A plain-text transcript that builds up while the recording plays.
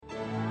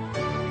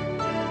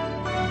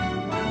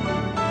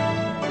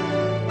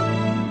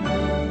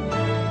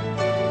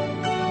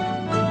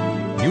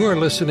You are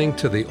listening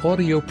to the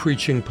audio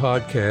preaching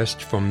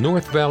podcast from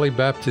North Valley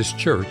Baptist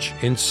Church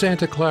in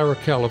Santa Clara,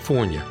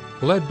 California,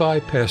 led by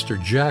Pastor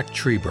Jack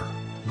Trieber.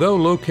 Though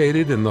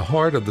located in the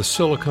heart of the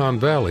Silicon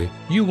Valley,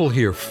 you will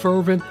hear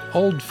fervent,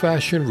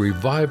 old-fashioned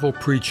revival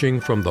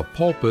preaching from the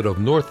pulpit of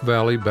North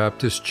Valley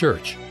Baptist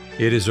Church.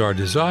 It is our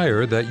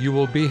desire that you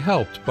will be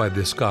helped by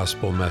this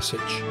gospel message.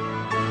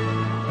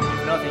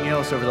 If nothing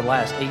else, over the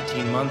last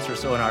 18 months or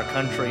so in our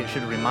country, it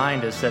should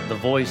remind us that the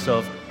voice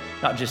of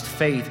not just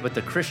faith, but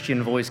the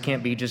Christian voice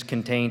can't be just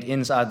contained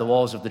inside the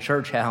walls of the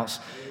church house,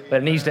 but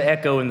it needs to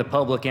echo in the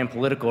public and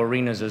political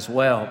arenas as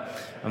well.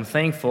 I'm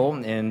thankful,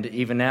 and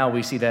even now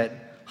we see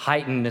that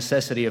heightened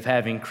necessity of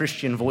having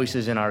Christian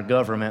voices in our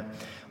government.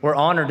 We're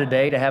honored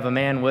today to have a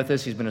man with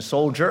us. He's been a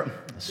soldier,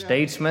 a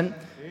statesman,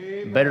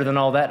 better than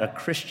all that, a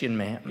Christian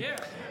man.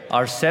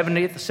 Our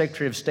 70th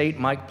Secretary of State,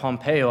 Mike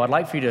Pompeo. I'd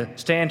like for you to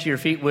stand to your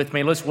feet with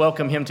me. Let's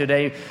welcome him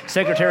today.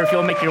 Secretary, if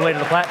you'll make your way to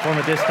the platform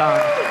at this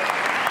time.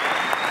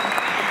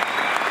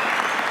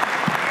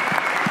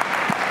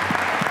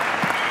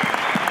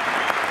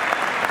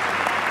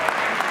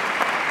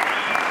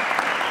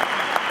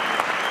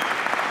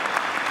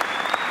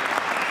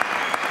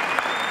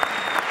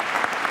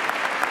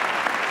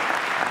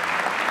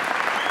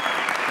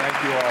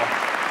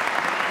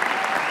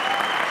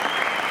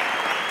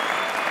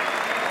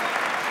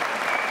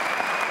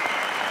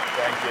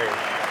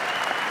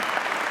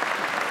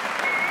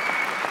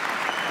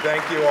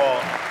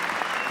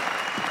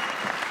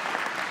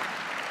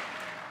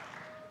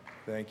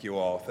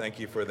 Thank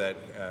you for that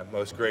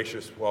most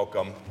gracious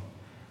welcome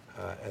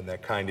and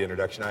that kind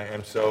introduction. I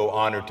am so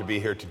honored to be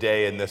here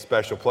today in this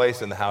special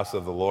place in the house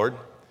of the Lord.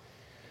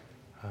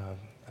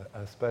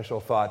 A special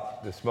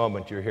thought this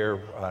moment, you're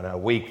here on a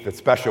week that's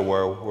special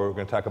where we're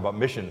going to talk about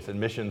missions and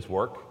missions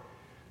work.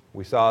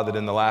 We saw that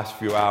in the last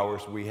few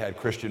hours we had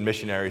Christian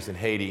missionaries in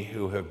Haiti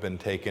who have been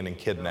taken and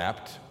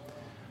kidnapped.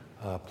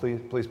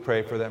 Please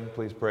pray for them.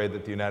 Please pray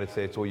that the United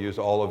States will use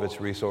all of its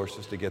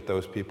resources to get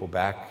those people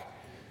back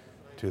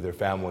to their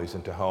families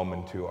and to home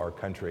and to our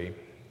country.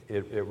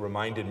 It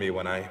reminded me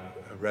when I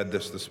read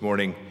this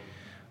morning,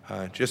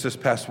 just this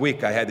past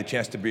week, I had the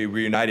chance to be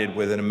reunited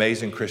with an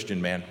amazing Christian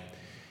man.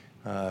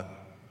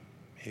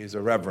 He's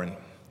a reverend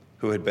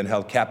who had been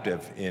held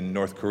captive in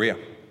North Korea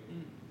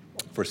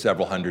for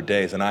several hundred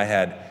days, and I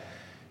had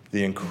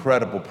the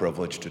incredible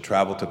privilege to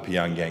travel to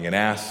Pyongyang and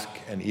ask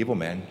an evil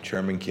man,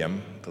 Chairman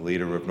Kim, the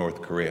leader of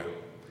North Korea,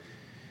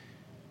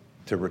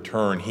 to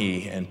return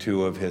he and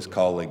two of his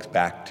colleagues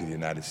back to the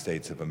United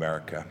States of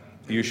America.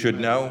 You should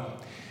know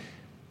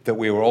that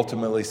we were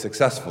ultimately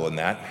successful in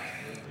that.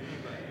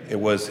 It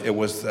was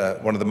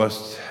one of the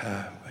most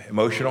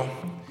emotional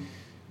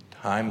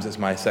times as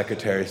my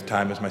Secretary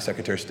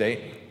of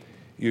State.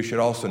 You should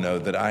also know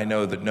that I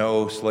know that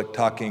no slick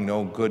talking,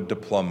 no good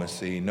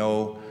diplomacy,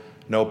 no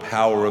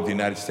power of the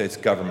United States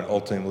government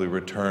ultimately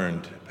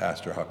returned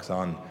Pastor Huck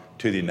Son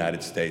to the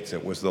United States.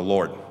 It was the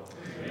Lord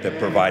that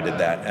provided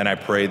that, and I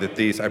pray that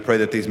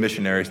these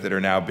missionaries that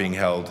are now being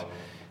held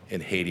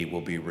in Haiti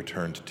will be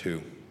returned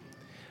too.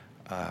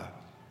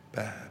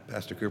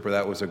 Pastor Cooper,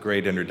 that was a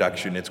great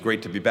introduction. It's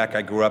great to be back.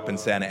 I grew up in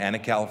Santa Ana,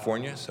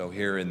 California, so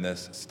here in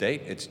this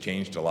state, it's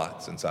changed a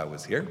lot since I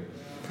was here.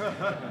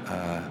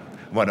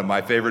 One of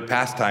my favorite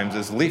pastimes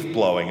is leaf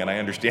blowing, and I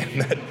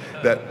understand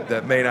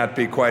that may not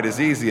be quite as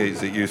easy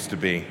as it used to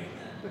be.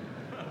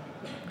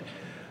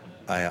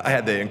 I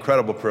had the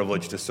incredible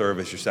privilege to serve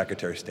as your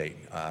Secretary of State.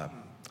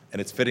 And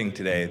it's fitting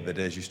today that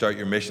as you start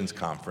your missions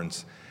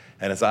conference,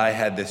 and as I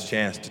had this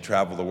chance to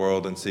travel the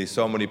world and see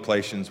so many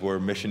places where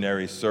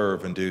missionaries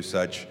serve and do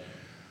such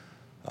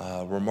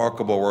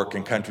remarkable work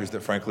in countries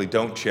that frankly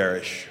don't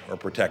cherish or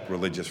protect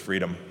religious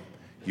freedom,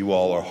 you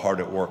all are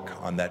hard at work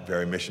on that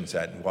very mission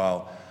set. And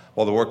while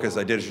the work as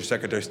I did as your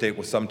Secretary of State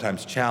was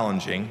sometimes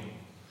challenging,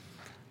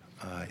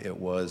 it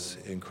was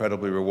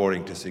incredibly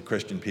rewarding to see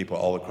Christian people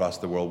all across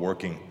the world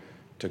working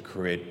to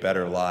create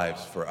better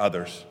lives for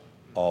others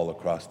all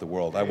across the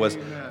world. I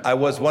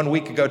was 1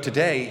 week ago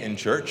today in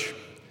church.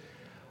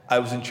 I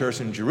was in church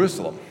in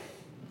Jerusalem,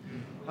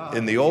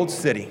 in the old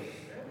city,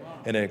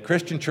 in a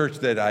Christian church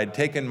that I'd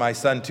taken my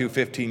son to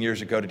 15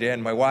 years ago today,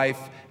 and my wife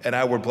and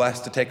I were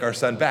blessed to take our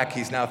son back.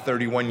 He's now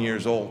 31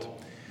 years old.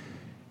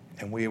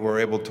 And we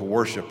were able to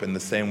worship in the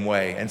same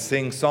way and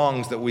sing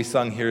songs that we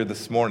sung here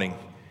this morning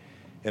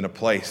in a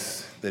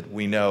place that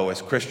we know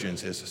as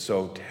Christians is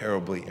so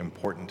terribly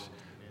important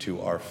to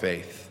our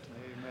faith.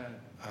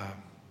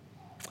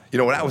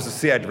 When I was the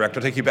CI director,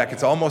 I'll take you back,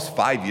 it's almost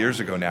 5 years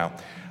ago now.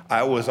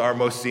 I was our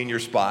most senior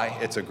spy.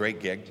 It's a great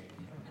gig.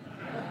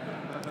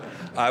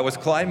 I was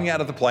climbing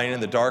out of the plane in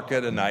the dark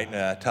of the night in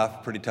a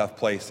pretty tough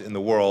place in the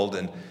world,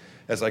 and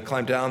as I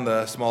climbed down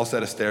the small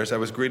set of stairs, I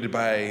was greeted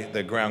by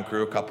the ground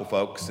crew, a couple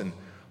folks, and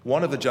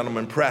one of the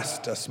gentlemen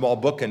pressed a small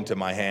book into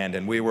my hand,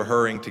 and we were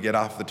hurrying to get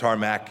off the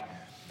tarmac.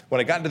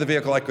 When I got into the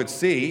vehicle, I could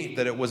see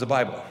that it was a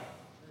Bible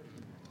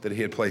that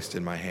he had placed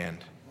in my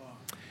hand.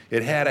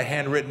 It had a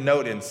handwritten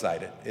note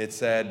inside it. It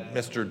said,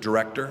 "Mr.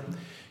 Director,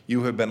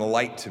 you have been a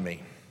light to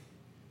me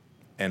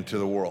and to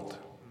the world.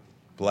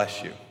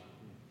 Bless you."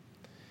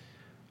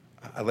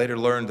 I later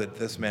learned that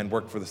this man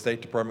worked for the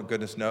State Department.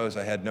 Goodness knows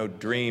I had no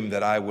dream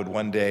that I would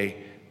one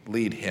day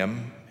lead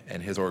him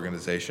and his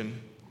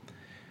organization.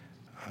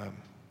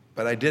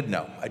 But I did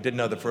know. I did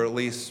know that for at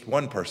least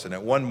one person,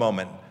 at one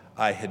moment,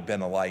 I had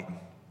been a light.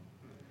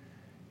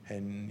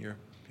 And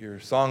your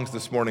songs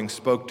this morning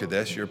spoke to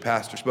this. Your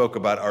pastor spoke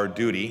about our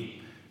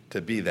duty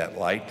to be that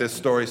light. This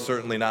story is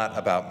certainly not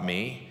about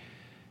me.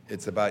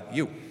 It's about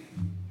you.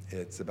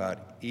 It's about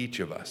each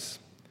of us.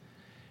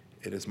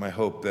 It is my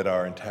hope that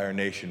our entire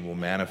nation will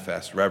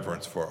manifest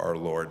reverence for our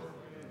Lord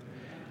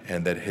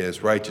and that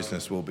his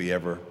righteousness will be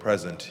ever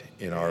present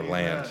in our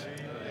land.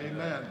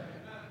 Amen.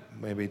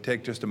 Maybe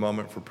take just a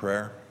moment for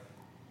prayer.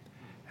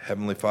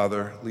 Heavenly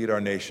Father, lead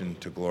our nation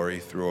to glory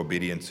through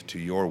obedience to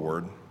your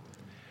word.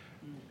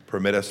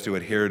 Permit us to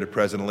adhere to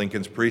President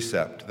Lincoln's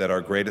precept that our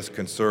greatest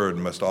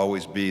concern must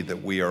always be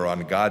that we are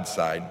on God's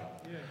side,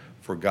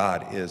 for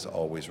God is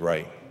always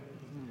right.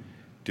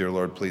 Dear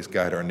Lord, please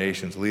guide our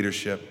nation's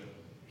leadership,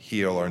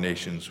 heal our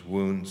nation's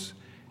wounds,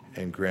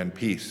 and grant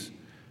peace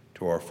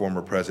to our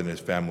former president and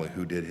his family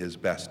who did his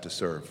best to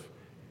serve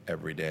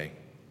every day.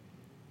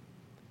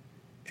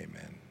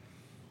 Amen.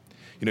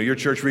 You know, your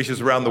church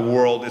reaches around the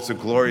world. It's a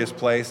glorious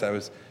place. I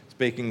was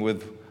speaking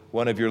with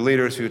one of your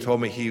leaders who told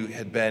me he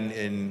had been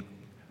in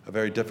a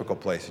very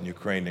difficult place in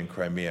Ukraine and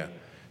Crimea,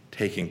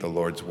 taking the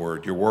Lord's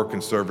word. Your work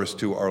and service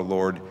to our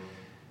Lord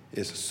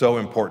is so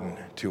important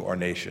to our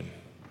nation.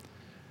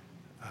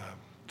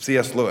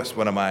 C.S. Lewis,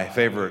 one of my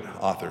favorite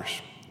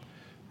authors,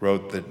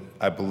 wrote that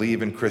I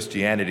believe in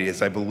Christianity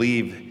as I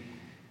believe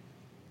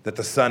that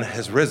the sun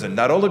has risen,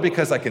 not only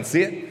because I can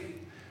see it,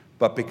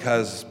 but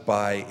because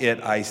by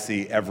it I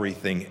see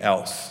everything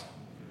else.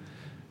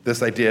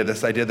 This idea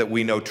that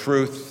we know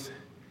truth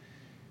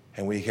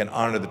and we can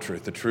honor the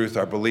truth,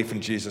 our belief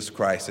in Jesus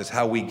Christ is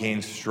how we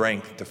gain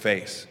strength to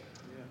face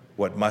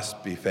what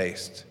must be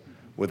faced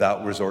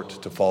without resort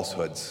to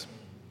falsehoods.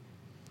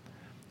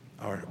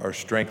 Our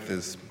strength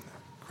is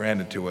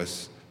granted to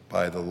us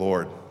by the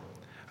Lord.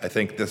 I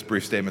think this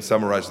brief statement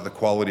summarizes the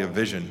quality of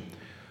vision,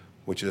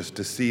 which is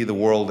to see the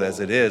world as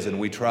it is, and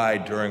we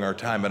tried during our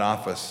time in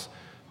office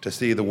to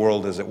see the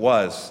world as it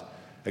was,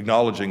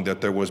 acknowledging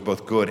that there was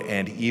both good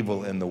and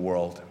evil in the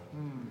world,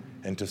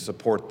 and to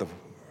support the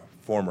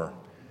former,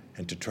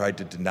 and to try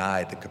to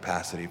deny the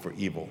capacity for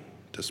evil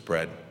to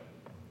spread.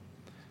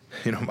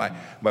 You know,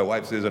 my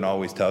wife Susan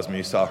always tells me,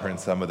 you saw her in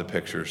some of the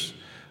pictures,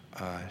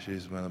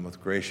 she's one of the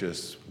most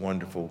gracious,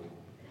 wonderful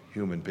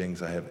human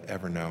beings I have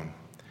ever known.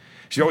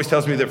 She always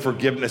tells me that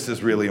forgiveness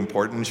is really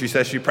important, and she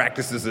says she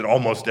practices it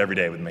almost every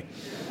day with me.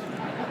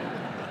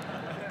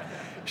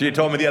 She had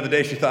told me the other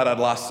day she thought I'd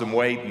lost some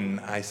weight,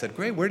 and I said,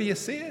 great, where do you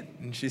see it?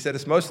 And she said,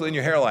 it's mostly in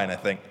your hairline, I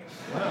think.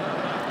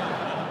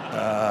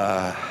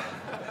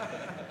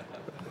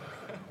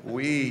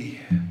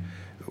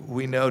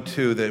 We know,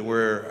 too, that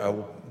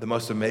we're the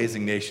most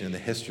amazing nation in the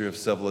history of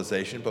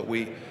civilization, but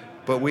we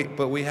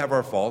have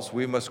our faults.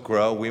 We must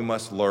grow. We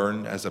must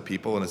learn as a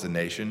people and as a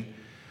nation.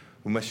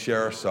 We must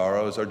share our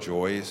sorrows, our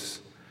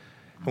joys,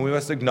 and we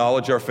must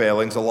acknowledge our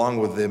failings along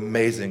with the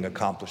amazing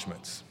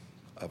accomplishments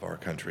of our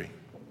country.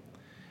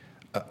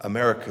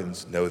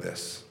 Americans know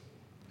this.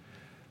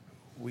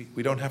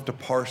 We don't have to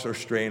parse or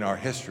strain our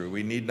history.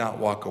 We need not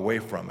walk away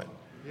from it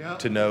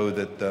to know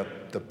that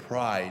the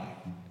pride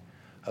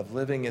of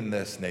living in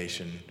this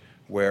nation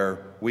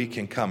where we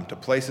can come to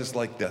places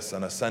like this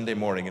on a Sunday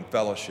morning in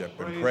fellowship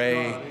and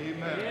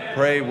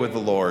pray with the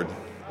Lord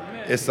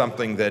is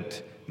something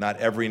that not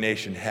every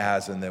nation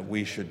has and that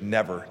we should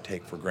never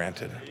take for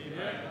granted.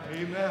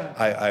 Amen.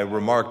 I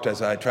remarked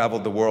as I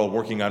traveled the world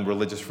working on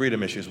religious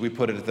freedom issues, we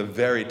put it at the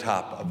very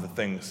top of the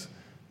things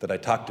that I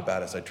talked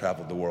about as I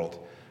traveled the world.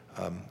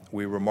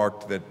 We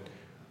remarked that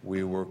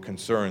we were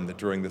concerned that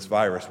during this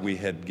virus we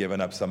had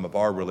given up some of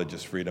our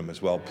religious freedom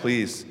as well.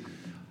 Please,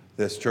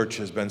 this church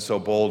has been so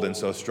bold and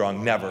so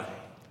strong, never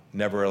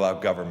allow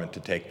government to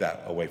take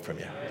that away from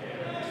you.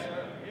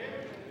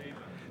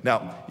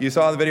 Now, you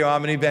saw in the video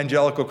I'm an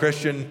evangelical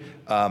Christian.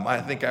 I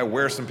think I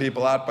wear some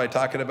people out by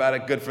talking about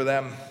it. Good for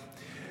them.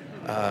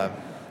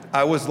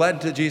 I was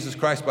led to Jesus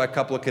Christ by a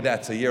couple of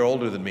cadets a year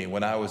older than me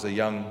when I was a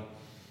young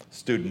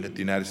student at the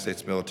United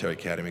States Military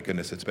Academy.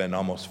 Goodness, it's been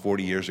almost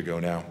 40 years ago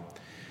now.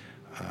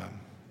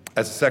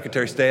 As a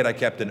Secretary of State, I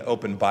kept an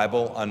open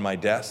Bible on my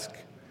desk.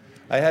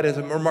 I had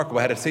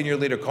a senior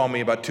leader call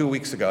me about 2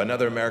 weeks ago,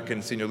 another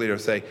American senior leader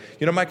say,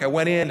 you know, Mike, I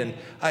went in and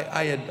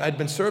I'd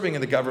been serving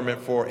in the government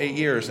for 8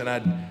 years and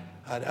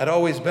I'd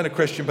always been a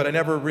Christian, but I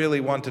never really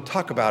wanted to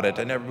talk about it.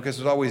 Because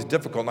it was always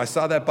difficult. And I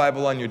saw that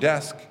Bible on your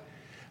desk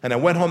and I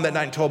went home that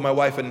night and told my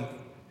wife, and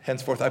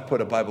henceforth I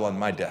put a Bible on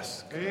my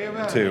desk.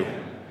 Amen. Too.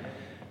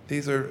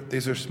 These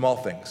are small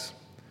things,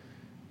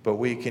 but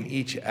we can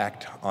each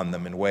act on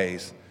them in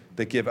ways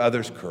that give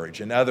others courage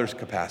and others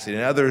capacity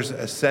and others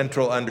a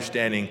central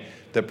understanding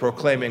that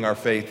proclaiming our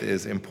faith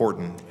is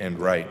important and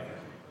right.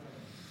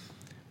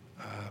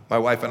 My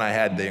wife and I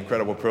had the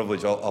incredible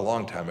privilege a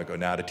long time ago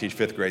now to teach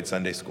 5th grade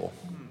Sunday school.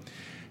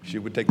 She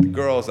would take the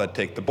girls, I'd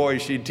take the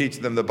boys, she'd teach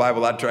them the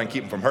Bible, I'd try and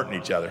keep them from hurting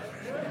each other.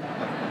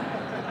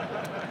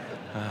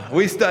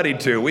 We studied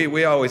too.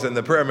 We always, in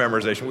the prayer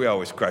memorization, we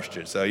always crushed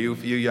it. So you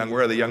young,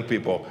 we're the young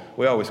people,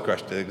 we always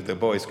crushed it. The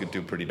boys could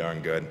do pretty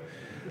darn good.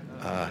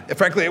 And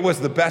frankly, it was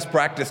the best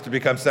practice to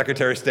become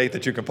Secretary of State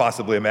that you could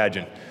possibly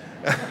imagine.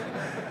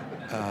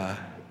 I'm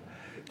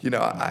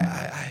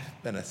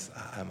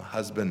a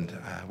husband.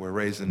 We're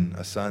raising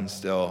a son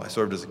still. I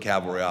served as a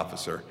cavalry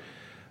officer.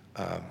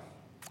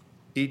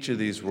 Each of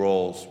these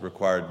roles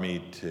required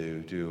me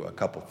to do a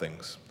couple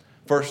things.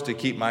 First, to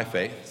keep my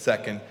faith.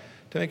 Second,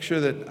 to make sure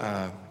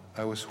that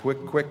I was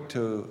quick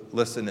to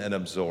listen and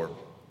absorb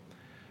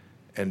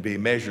and be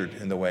measured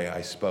in the way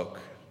I spoke,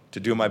 to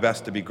do my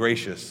best to be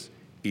gracious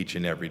each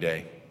and every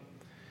day.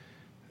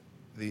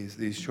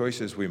 These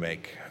choices we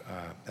make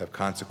have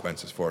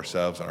consequences for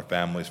ourselves and our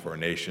families, for our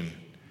nation.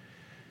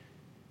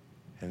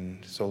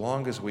 And so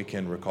long as we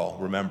can recall,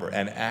 remember,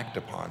 and act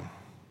upon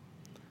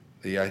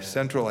the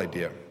central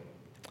idea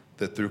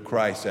that through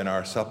Christ and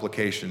our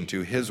supplication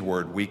to His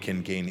Word, we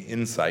can gain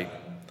insight,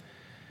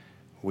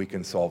 we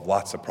can solve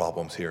lots of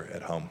problems here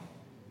at home.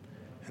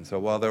 And so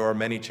while there are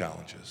many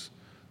challenges,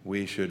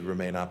 we should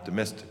remain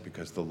optimistic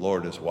because the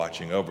Lord is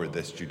watching over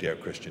this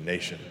Judeo-Christian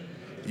nation.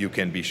 You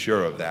can be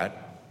sure of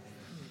that.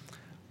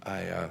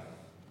 I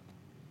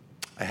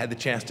had the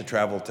chance to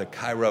travel to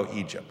Cairo,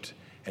 Egypt,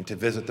 and to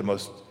visit the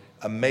most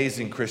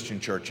amazing Christian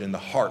church in the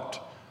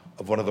heart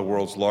of one of the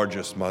world's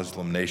largest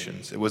Muslim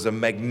nations. It was a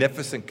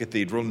magnificent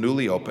cathedral,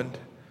 newly opened.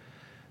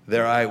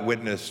 There I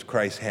witnessed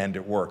Christ's hand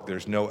at work.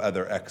 There's no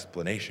other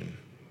explanation.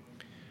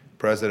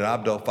 President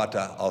Abdel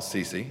Fattah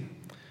al-Sisi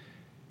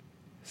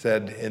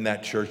said in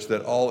that church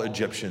that all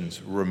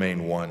Egyptians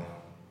remain one.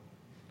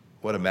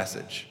 What a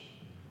message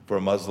for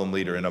a Muslim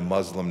leader in a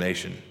Muslim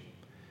nation.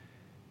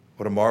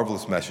 What a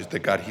marvelous message that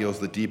God heals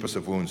the deepest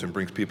of wounds and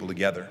brings people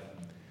together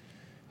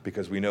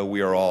because we know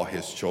we are all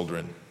His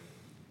children.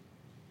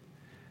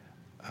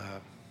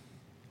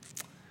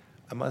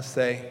 I must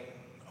say,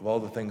 of all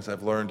the things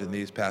I've learned in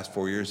these past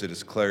 4 years, it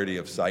is clarity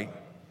of sight,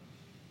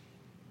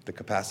 the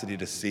capacity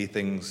to see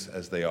things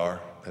as they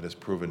are that has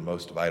proven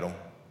most vital.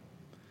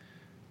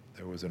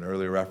 There was an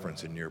earlier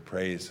reference in your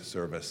praise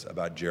service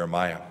about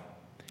Jeremiah.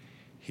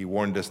 He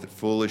warned us that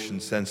foolish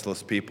and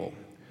senseless people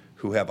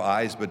who have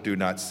eyes but do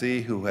not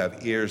see, who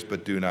have ears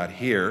but do not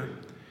hear,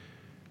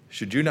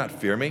 should you not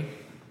fear me?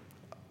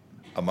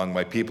 Among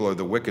my people are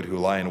the wicked who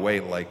lie in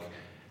wait like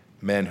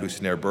men who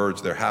snare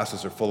birds. Their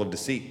houses are full of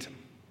deceit.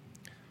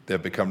 They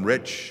have become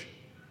rich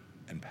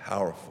and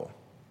powerful.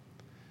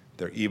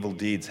 Their evil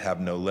deeds have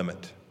no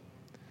limit.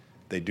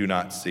 They do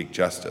not seek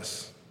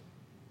justice.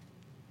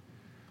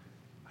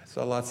 I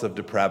saw lots of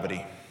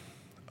depravity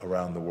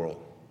around the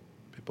world.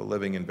 People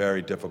living in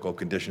very difficult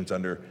conditions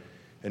under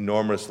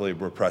enormously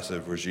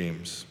repressive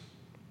regimes.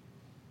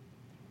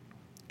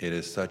 It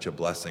is such a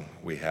blessing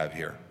we have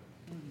here.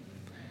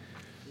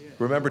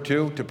 Remember,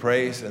 too, to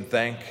praise and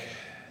thank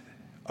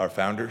our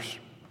founders.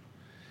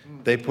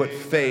 They put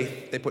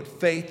faith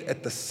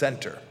at the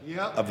center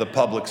of the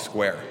public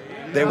square.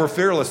 They were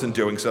fearless in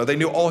doing so. They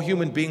knew all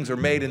human beings are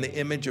made in the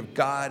image of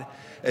God,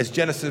 as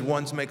Genesis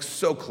 1 makes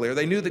so clear.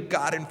 They knew that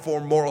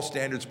God-informed moral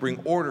standards bring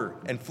order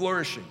and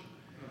flourishing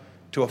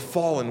to a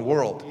fallen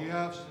world.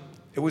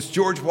 It was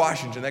George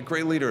Washington, that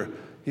great leader.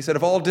 He said,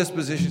 of all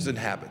dispositions and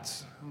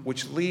habits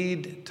which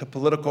lead to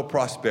political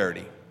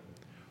prosperity,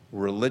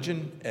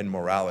 religion and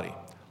morality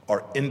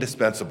are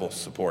indispensable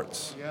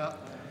supports.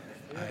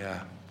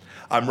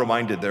 I'm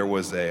reminded there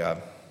was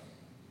a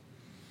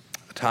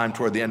time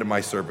toward the end of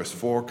my service,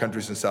 4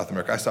 countries in South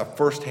America. I saw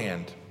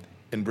firsthand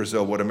in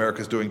Brazil what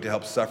America is doing to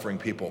help suffering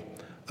people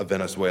of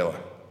Venezuela.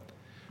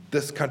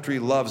 This country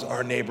loves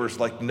our neighbors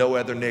like no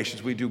other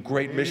nations. We do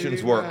great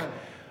missions work.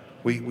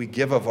 We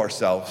give of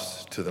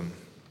ourselves to them.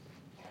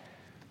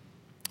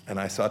 And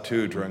I saw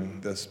too during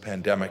this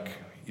pandemic,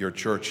 your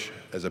church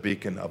as a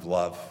beacon of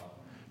love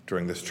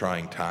during this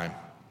trying time.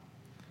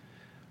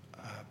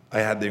 I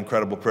had the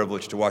incredible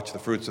privilege to watch the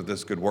fruits of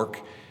this good work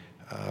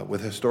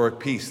with historic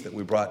peace that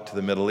we brought to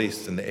the Middle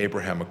East in the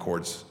Abraham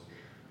Accords.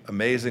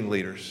 Amazing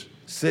leaders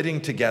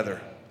sitting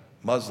together,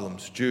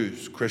 Muslims,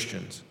 Jews,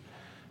 Christians,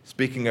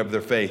 speaking of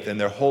their faith and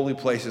their holy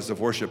places of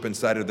worship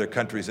inside of their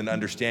countries and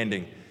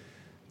understanding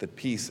that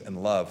peace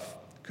and love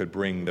could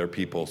bring their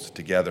peoples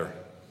together.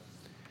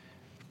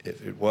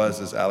 It was,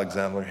 as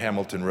Alexander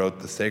Hamilton wrote,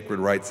 the sacred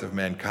rights of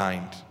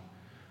mankind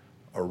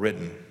are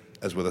written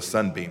as with a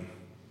sunbeam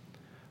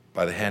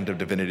by the hand of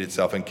divinity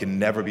itself and can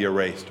never be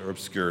erased or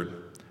obscured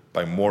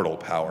by mortal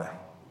power.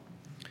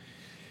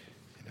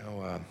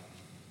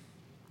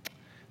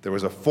 There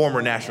was a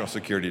former national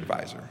security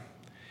advisor.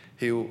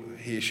 She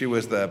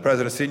was the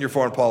president's senior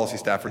foreign policy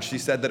staffer, and she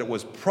said that it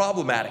was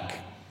problematic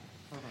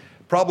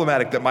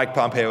that Mike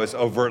Pompeo is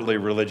overtly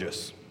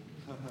religious.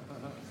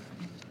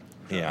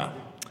 Yeah.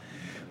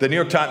 The New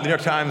York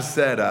Times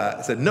said,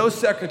 no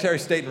Secretary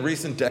of State in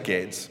recent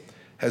decades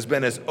has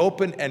been as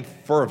open and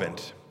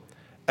fervent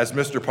as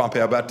Mr.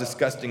 Pompeo about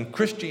discussing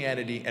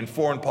Christianity and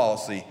foreign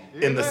policy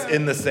in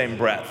the same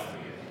breath.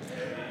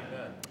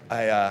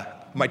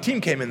 My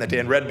team came in that day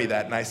and read me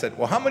that, and I said,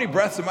 well, how many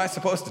breaths am I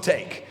supposed to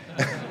take?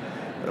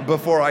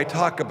 before I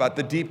talk about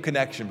the deep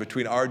connection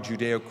between our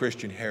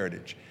Judeo-Christian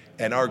heritage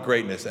and our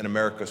greatness and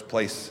America's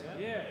place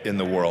in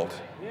the world.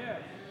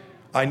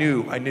 I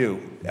knew,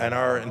 and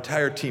our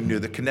entire team knew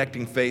that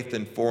connecting faith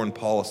and foreign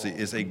policy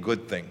is a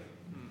good thing.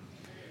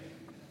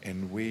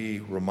 And we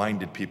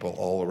reminded people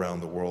all around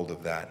the world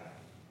of that.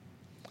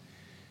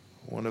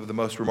 One of the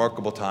most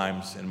remarkable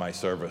times in my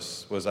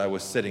service was I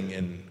was sitting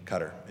in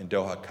Qatar, in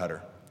Doha,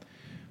 Qatar.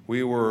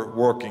 We were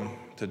working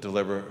to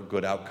deliver a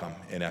good outcome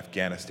in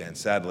Afghanistan.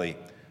 Sadly,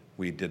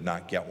 we did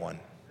not get one.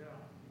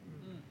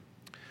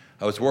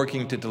 I was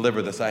working to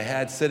deliver this. I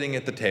had sitting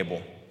at the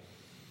table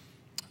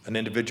an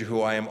individual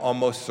who I am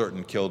almost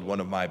certain killed one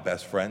of my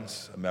best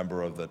friends, a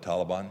member of the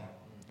Taliban.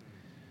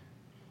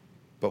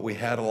 But we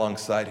had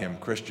alongside him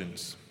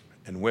Christians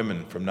and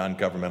women from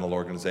non-governmental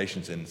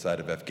organizations inside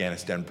of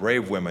Afghanistan,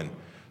 brave women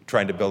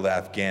trying to build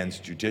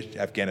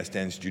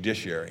Afghanistan's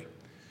judiciary,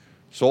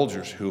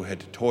 soldiers who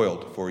had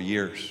toiled for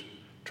years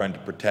trying to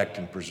protect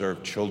and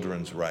preserve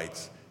children's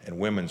rights and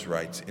women's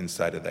rights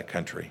inside of that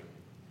country.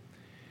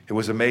 It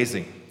was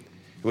amazing.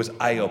 It was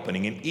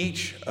eye-opening. In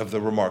each of the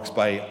remarks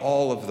by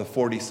all of the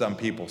 40-some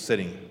people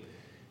sitting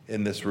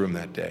in this room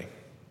that day,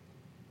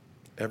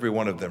 every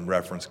one of them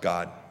referenced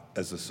God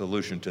as a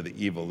solution to the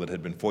evil that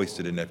had been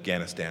foisted in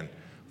Afghanistan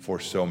for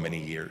so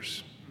many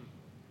years.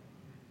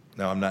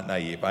 Now, I'm not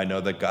naive. I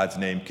know that God's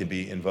name can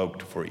be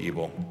invoked for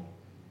evil.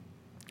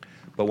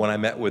 But when I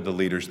met with the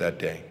leaders that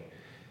day,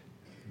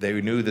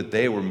 they knew that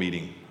they were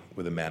meeting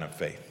with a man of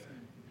faith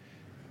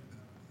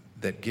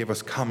that gave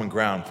us common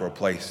ground for a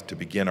place to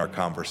begin our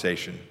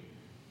conversation.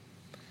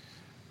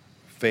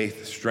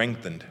 Faith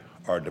strengthened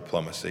our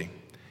diplomacy.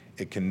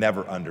 It can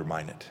never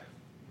undermine it.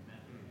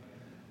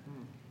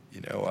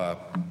 You know,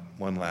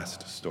 one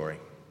last story.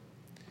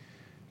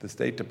 The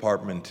State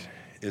Department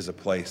is a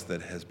place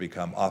that has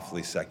become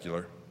awfully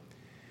secular,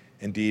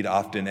 indeed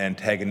often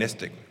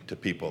antagonistic to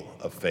people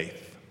of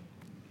faith.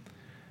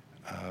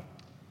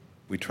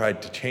 We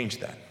tried to change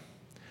that.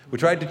 We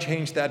tried to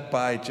change that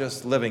by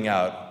just living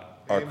out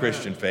our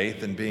Christian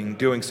faith and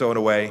doing so in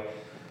a way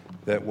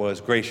that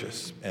was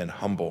gracious and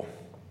humble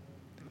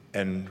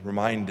and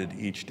reminded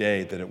each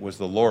day that it was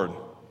the Lord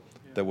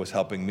that was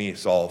helping me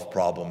solve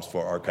problems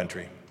for our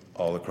country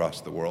all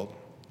across the world.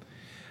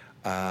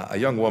 A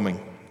young woman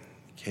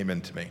came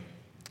into me.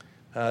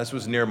 This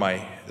was near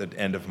the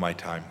end of my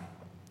time.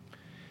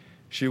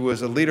 She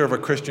was a leader of a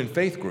Christian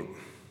faith group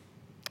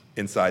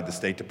inside the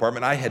State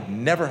Department. I had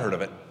never heard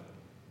of it.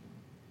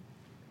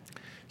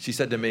 She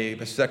said to me,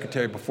 "Mr.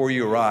 Secretary, before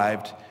you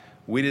arrived,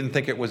 we didn't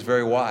think it was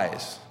very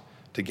wise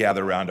to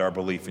gather around our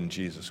belief in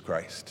Jesus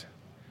Christ.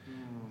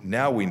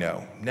 Now we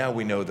know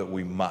that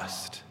we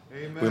must.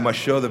 Amen. We must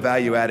show the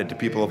value added to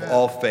people of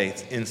all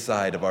faiths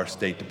inside of our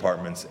State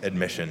Department's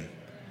admission."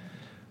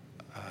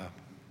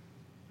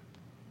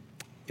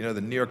 The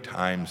New York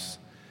Times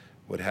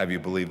would have you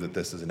believe that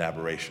this is an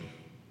aberration.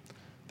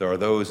 There are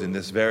those in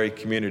this very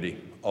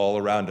community all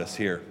around us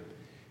here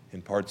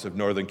in parts of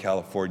Northern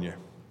California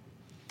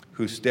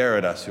who stare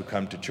at us, who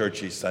come to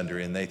church each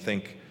Sunday, and they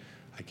think,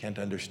 I can't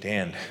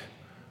understand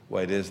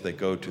why it is they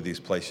go to these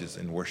places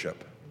and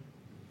worship.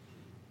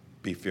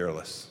 Be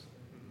fearless.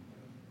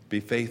 Be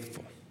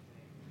faithful.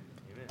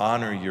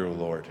 Honor your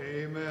Lord.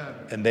 Amen.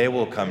 And they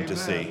will come Amen. To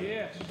see.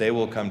 Yes. They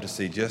will come to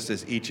see, just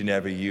as each and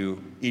every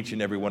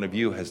one of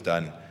you has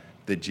done,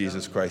 that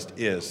Jesus Christ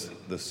is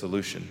the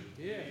solution.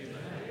 Yes.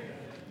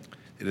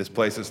 It is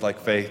places like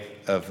faith,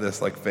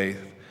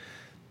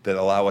 that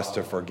allow us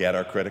to forget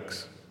our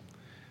critics.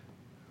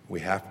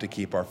 We have to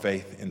keep our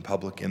faith in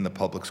the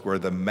public square.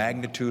 The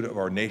magnitude of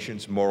our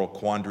nation's moral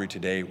quandary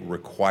today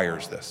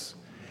requires this.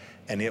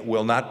 And it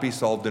will not be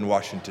solved in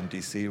Washington,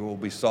 D.C. It will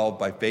be solved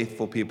by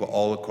faithful people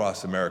all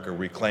across America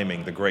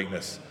reclaiming the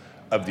greatness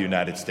of the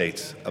United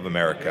States of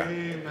America.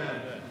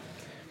 Amen.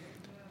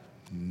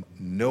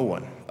 No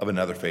one of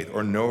another faith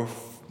or no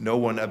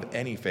one of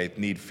any faith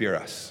need fear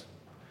us.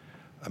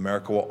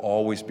 America will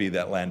always be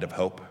that land of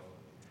hope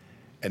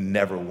and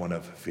never one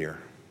of fear.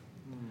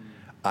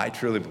 I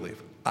truly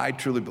believe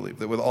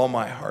that with all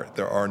my heart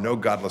there are no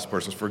godless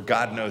persons, for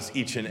God knows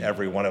each and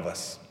every one of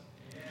us.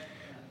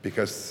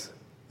 Because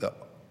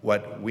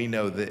what we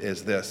know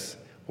is this: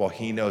 while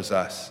He knows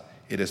us,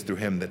 it is through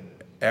Him that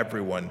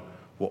everyone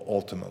will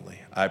ultimately,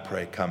 I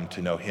pray, come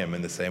to know Him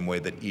in the same way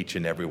that each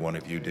and every one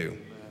of you do.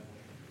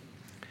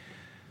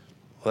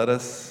 Let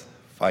us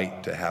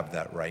fight to have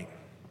that right,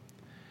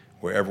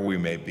 wherever we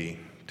may be,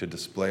 to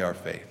display our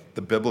faith,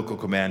 the biblical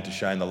command to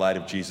shine the light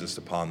of Jesus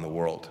upon the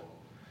world.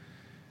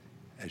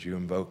 As you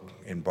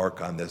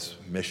embark on this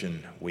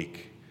mission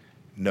week,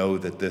 know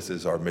that this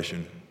is our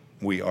mission.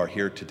 We are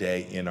here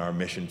today in our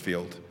mission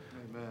field.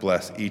 Amen.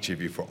 Bless each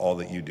of you for all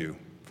that you do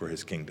for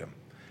His kingdom.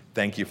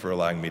 Thank you for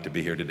allowing me to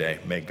be here today.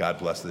 May God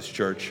bless this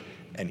church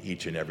and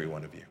each and every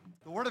one of you.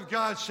 The Word of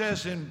God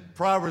says in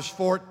Proverbs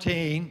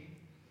 14,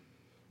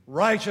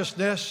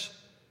 righteousness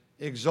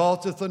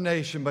exalteth a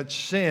nation, but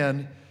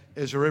sin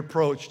is a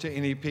reproach to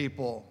any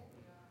people.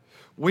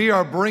 We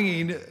are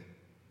bringing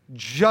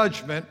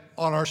judgment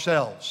on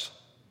ourselves.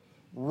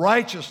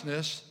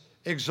 Righteousness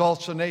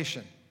exalts a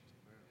nation.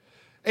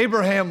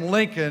 Abraham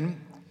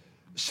Lincoln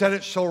said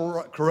it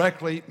so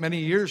correctly many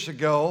years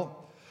ago.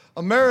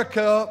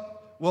 America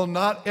will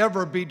not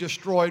ever be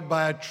destroyed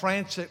by a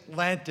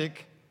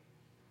transatlantic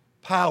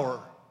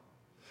power.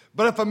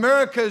 But if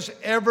America is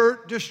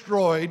ever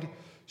destroyed,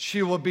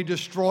 she will be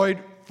destroyed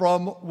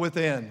from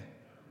within.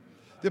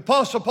 The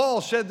Apostle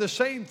Paul said the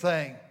same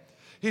thing.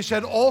 He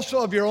said,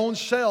 also of your own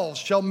selves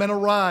shall men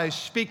arise,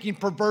 speaking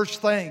perverse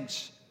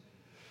things.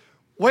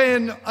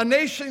 When a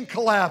nation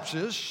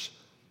collapses,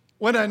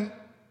 when a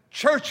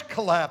church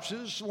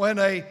collapses, when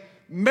a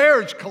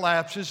marriage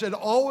collapses, it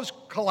always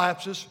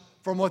collapses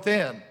from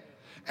within.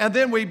 And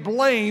then we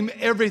blame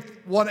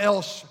everyone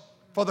else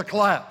for the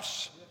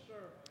collapse.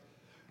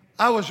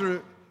 I was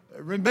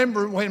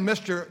remember when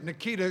Mr.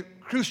 Nikita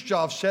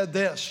Khrushchev said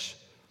this: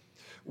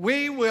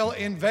 we will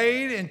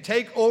invade and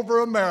take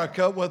over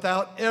America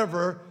without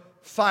ever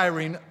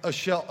firing a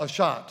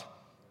shot.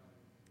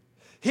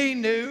 He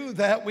knew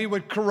that we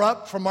would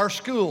corrupt from our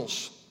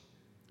schools.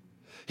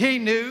 He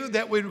knew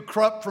that we would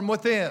corrupt from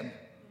within.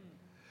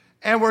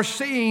 And we're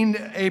seeing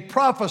a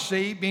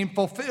prophecy being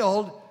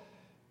fulfilled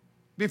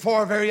before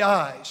our very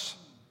eyes.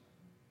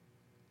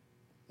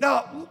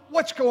 Now,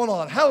 what's going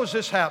on? How is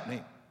this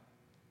happening?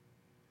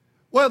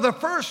 Well, the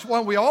first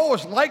one we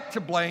always like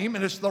to blame,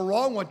 and it's the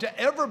wrong one to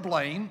ever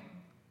blame,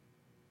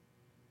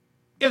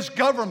 is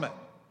government.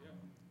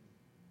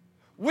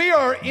 We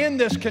are in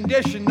this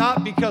condition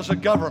not because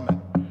of government.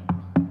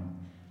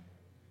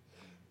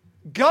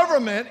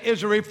 Government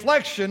is a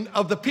reflection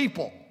of the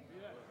people.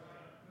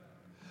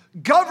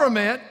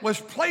 Government was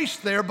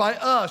placed there by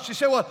us. You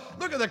say, well,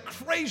 look at the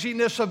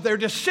craziness of their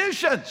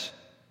decisions.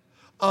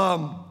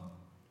 We're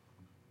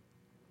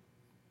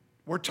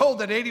told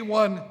that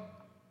 81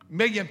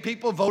 million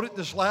people voted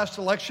this last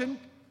election.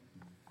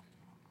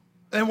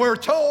 And we're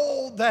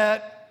told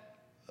that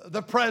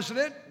the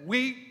president,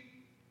 we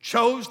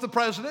chose the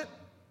president,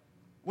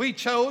 we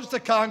chose the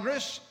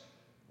Congress,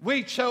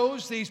 we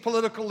chose these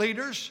political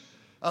leaders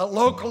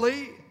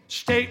locally,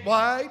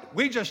 statewide.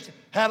 We just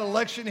had an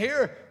election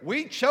here.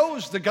 We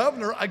chose the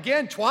governor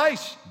again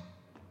twice.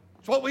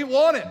 It's what we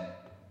wanted.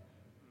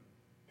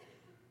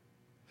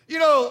 You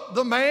know,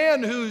 the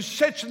man who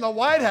sits in the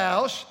White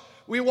House,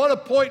 we want to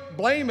point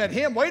blame at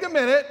him. Wait a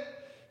minute.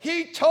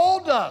 He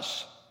told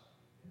us.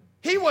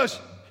 He was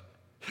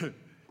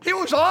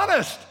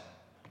honest.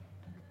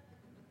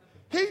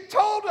 He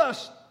told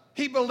us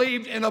he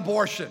believed in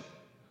abortion.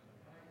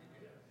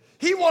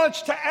 He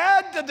wants to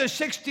add to the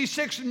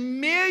 66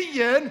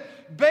 million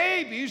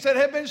babies that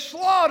have been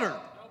slaughtered.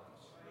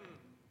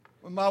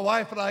 When my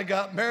wife and I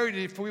got married,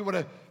 if we would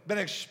have been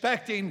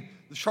expecting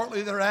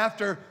shortly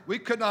thereafter, we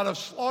could not have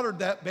slaughtered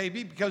that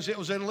baby because it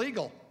was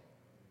illegal.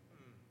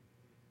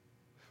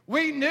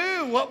 We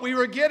knew what we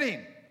were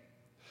getting.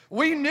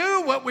 We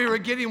knew what we were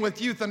getting with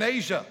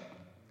euthanasia.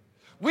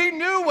 We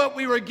knew what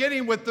we were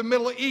getting with the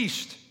Middle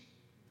East.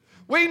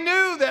 We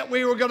knew that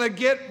we were going to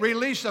get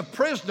release of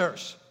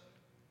prisoners.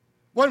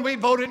 When we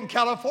voted in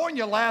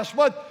California last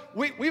month,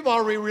 we've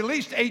already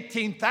released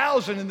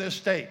 18,000 in this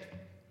state.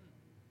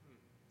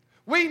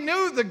 We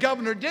knew the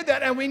governor did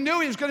that, and we knew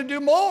he was going to do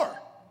more.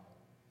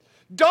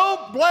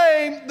 Don't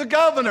blame the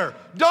governor.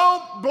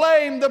 Don't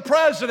blame the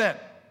president.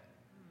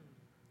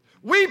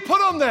 We put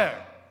them there.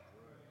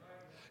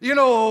 You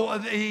know,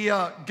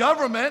 the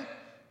government,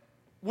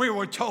 we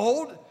were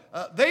told,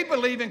 they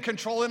believe in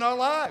controlling our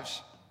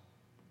lives.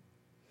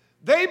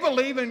 They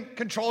believe in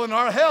controlling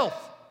our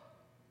health.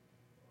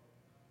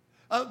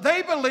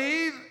 They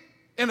believe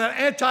in an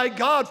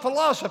anti-God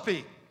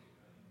philosophy.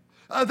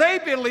 They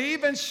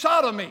believe in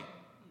sodomy.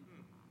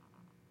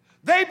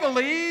 They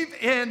believe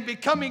in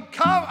becoming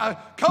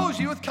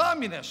cozy with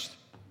communists.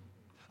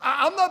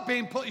 I'm not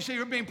being, you say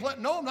you're being,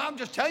 no, I'm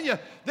just telling you,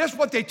 this is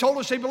what they told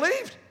us they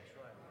believed.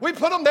 We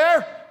put them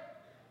there.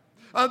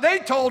 They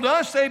told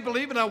us they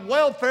believe in a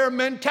welfare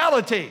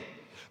mentality.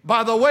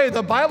 By the way,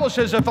 the Bible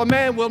says if a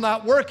man will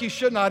not work, he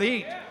should not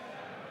eat.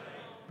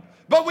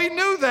 But we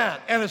knew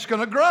that, and it's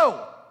going to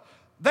grow.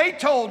 They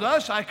told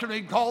us, I can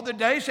recall the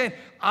day saying,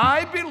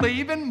 I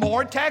believe in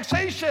more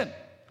taxation.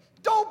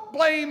 Don't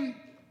blame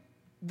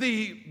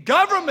the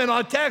government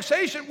on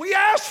taxation. We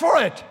asked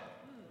for it.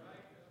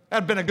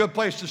 That'd been a good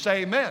place to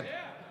say amen.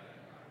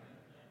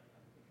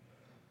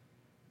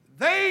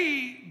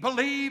 They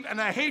believe in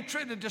a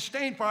hatred and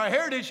disdain for our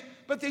heritage,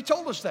 but they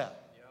told us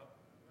that.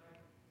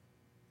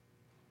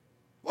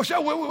 Well,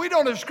 so we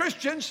don't as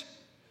Christians.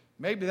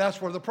 Maybe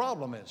that's where the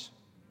problem is.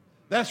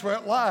 That's where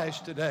it lies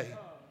today.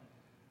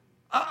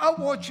 I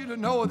want you to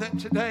know that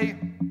today,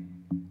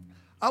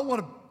 I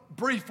want to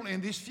briefly, in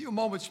these few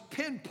moments,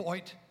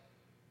 pinpoint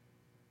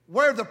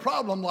where the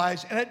problem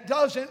lies, and it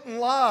doesn't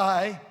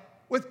lie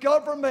with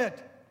government.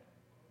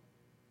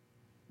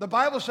 The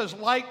Bible says,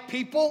 like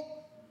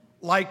people,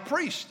 like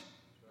priests.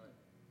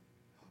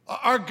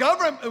 Our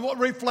government will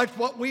reflect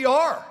what we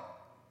are.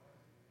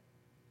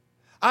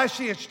 I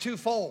see it's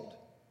twofold,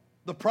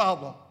 the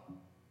problem.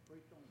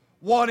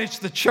 One, it's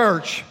the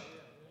church.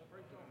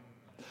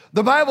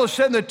 The Bible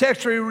said in the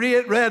text we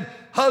read,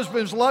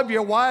 husbands, love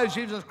your wives,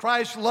 even as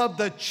Christ loved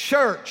the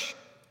church.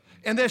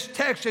 In this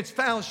text, it's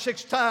found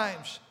 6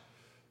 times.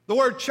 The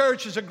word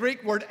church is a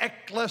Greek word,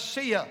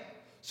 ekklesia.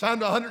 It's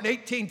found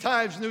 118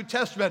 times in the New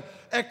Testament.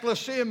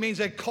 Ekklesia means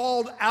a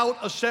called out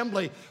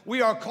assembly.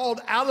 We are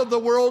called out of the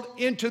world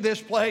into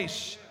this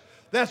place.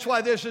 That's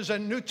why this is a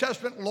New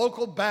Testament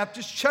local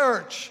Baptist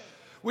church.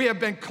 We have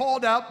been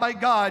called out by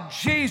God.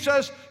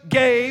 Jesus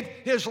gave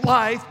his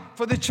life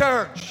for the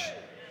church.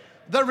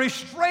 The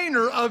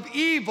restrainer of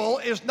evil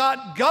is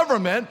not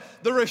government.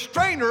 The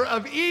restrainer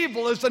of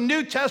evil is the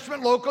New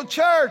Testament local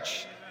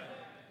church.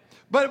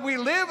 But we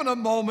live in a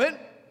moment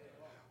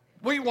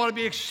we want to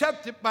be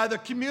accepted by the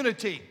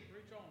community.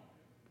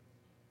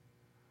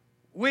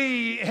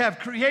 We have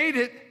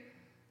created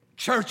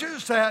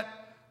churches that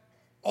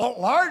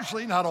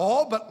largely, not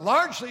all, but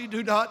largely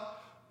do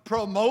not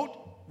promote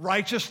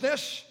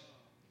righteousness,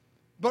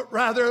 but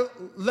rather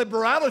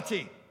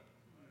liberality.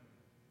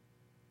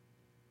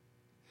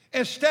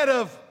 Instead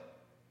of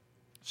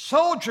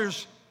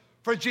soldiers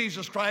for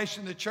Jesus Christ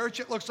in the church,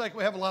 it looks like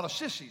we have a lot of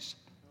sissies.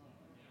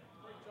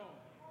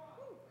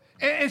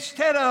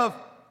 Instead of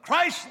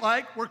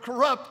Christ-like, we're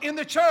corrupt in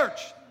the church.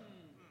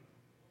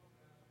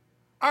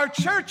 Our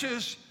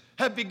churches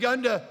have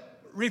begun to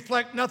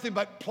reflect nothing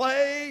but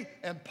play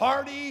and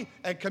party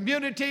and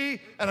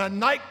community and a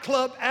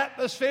nightclub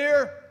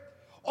atmosphere.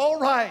 All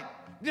right,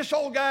 this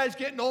old guy's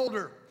getting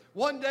older.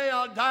 One day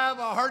I'll die of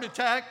a heart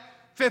attack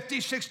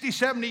 50, 60,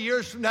 70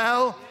 years from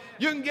now.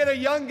 You can get a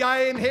young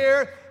guy in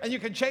here and you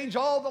can change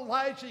all the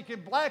lights and you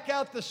can black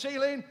out the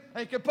ceiling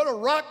and you can put a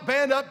rock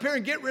band up here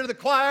and get rid of the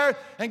choir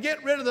and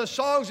get rid of the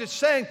songs that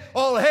sing,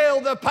 all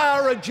hail the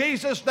power of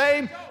Jesus'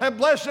 name and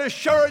blessed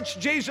assurance,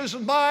 Jesus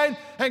is mine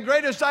and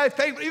great is thy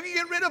faith. You can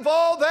get rid of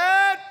all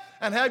that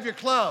and have your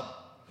club.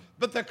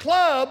 But the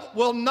club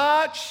will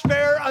not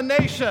spare a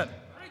nation.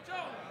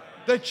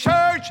 The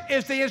church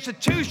is the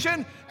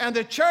institution, and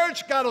the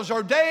church, God has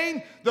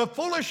ordained the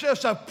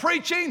foolishness of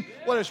preaching.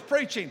 What is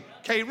preaching?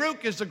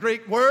 Keruk is the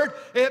Greek word.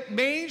 It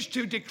means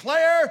to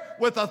declare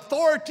with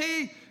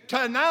authority,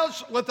 to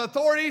announce with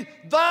authority,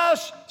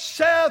 thus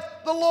saith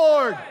the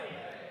Lord.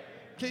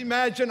 Can you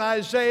imagine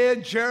Isaiah,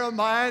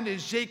 Jeremiah, and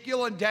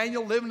Ezekiel, and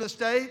Daniel living this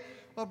day?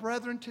 Well,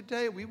 brethren,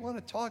 today we want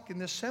to talk in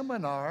this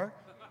seminar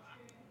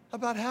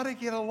about how to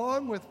get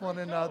along with one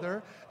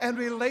another and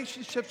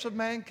relationships of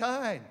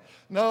mankind.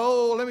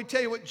 No, let me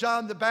tell you what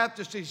John the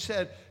Baptist, he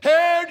said,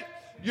 Herod,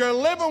 you're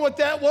living with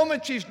that woman.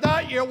 She's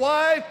not your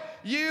wife.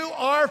 You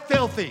are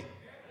filthy.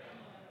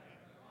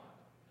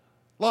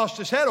 Lost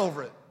his head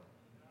over it.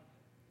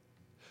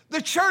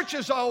 The church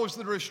is always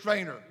the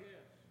restrainer.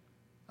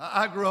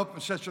 I grew up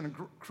in such an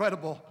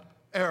incredible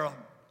era.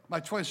 My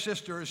twin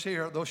sister is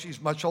here, though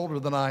she's much older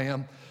than I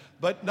am.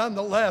 But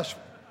nonetheless,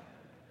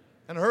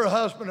 and her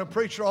husband, a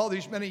preacher all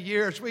these many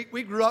years. We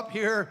grew up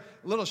here,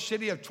 a little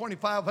city of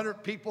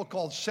 2,500 people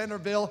called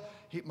Centerville.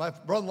 My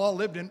brother-in-law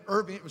lived in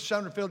Irving. It was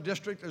Centerville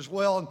District as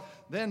well. And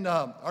then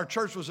our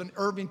church was in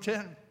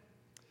Irvington.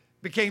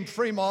 Became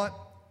Fremont,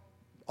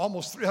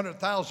 almost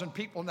 300,000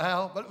 people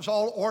now. But it was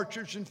all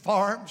orchards and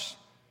farms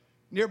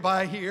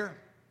nearby here.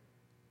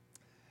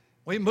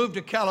 We moved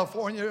to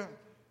California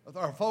with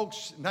our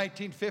folks in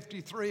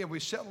 1953, and we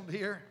settled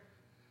here.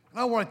 And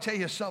I want to tell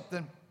you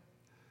something.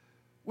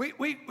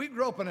 We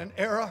grew up in an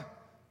era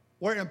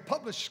where in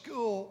public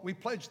school we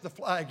pledged the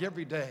flag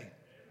every day.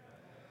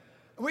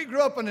 We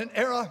grew up in an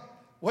era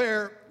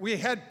where we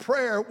had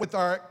prayer with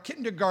our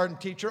kindergarten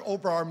teacher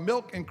over our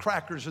milk and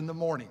crackers in the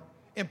morning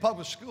in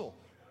public school,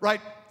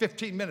 right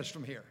 15 minutes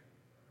from here.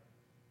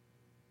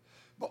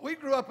 But we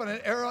grew up in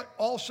an era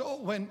also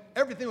when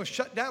everything was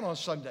shut down on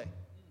Sunday.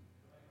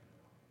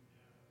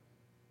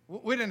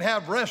 We didn't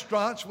have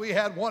restaurants. We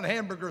had one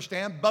hamburger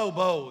stand,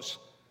 Bobo's.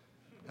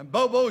 And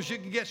Bobo's, you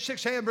can get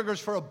 6 hamburgers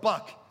for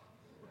 $1.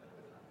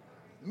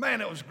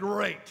 Man, it was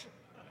great.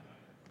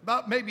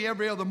 About maybe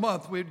every other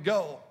month we'd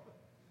go.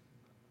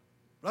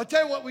 But I'll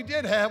tell you what we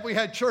did have. We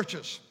had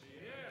churches.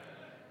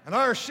 In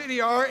our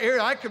city, our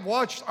area, I could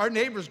watch our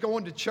neighbors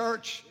going to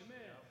church.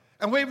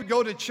 And we would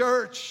go to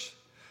church.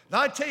 And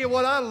I tell you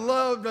what I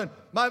loved, and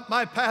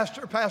my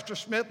pastor, Pastor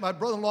Smith, my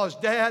brother-in-law's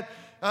dad,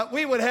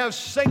 we would have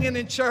singing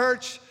in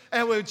church.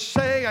 And we would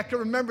sing. I can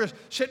remember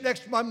sitting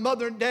next to my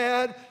mother and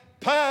dad.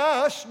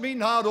 Pass me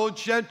not, O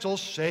gentle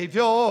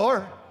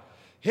Savior.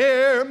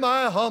 Hear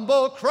my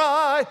humble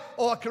cry.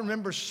 Oh, I can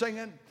remember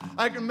singing.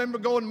 I can remember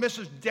going to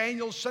Mrs.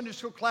 Daniel's Sunday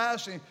school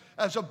class, and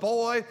as a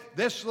boy,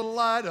 this little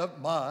light of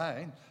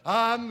mine,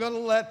 I'm going to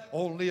let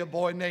only a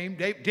boy named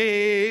Dave,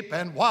 deep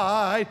and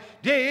wide,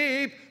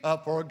 deep,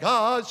 for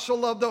God so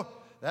loved the...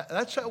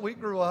 That's how we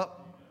grew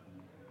up.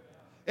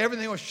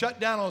 Everything was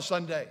shut down on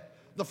Sunday.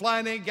 The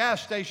Flying A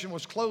gas station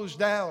was closed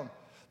down.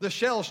 The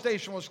Shell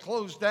station was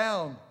closed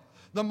down.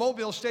 The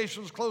Mobile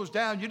station was closed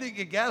down. You didn't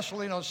get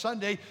gasoline on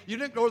Sunday. You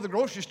didn't go to the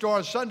grocery store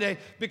on Sunday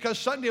because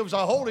Sunday was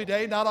a holy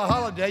day, not a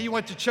holiday. You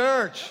went to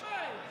church.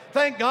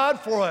 Thank God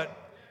for it.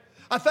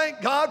 I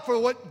thank God for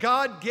what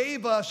God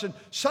gave us. And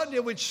Sunday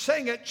we'd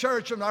sing at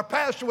church, and our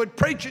pastor would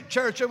preach at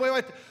church, and we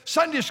went to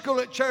Sunday school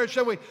at church,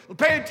 and we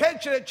pay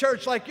attention at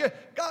church like you.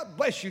 God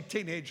bless you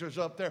teenagers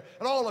up there,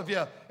 and all of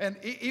you, and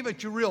even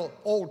you real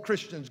old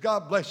Christians,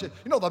 God bless you.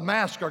 You know, the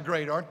masks are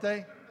great, aren't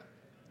they?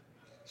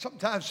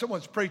 Sometimes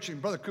someone's preaching.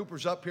 Brother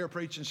Cooper's up here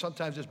preaching.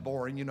 Sometimes it's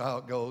boring. You know how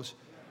it goes.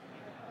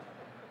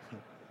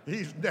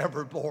 He's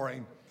never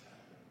boring.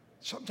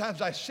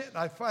 Sometimes I sit and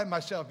I find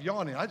myself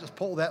yawning. I just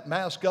pull that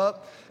mask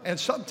up. And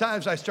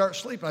sometimes I start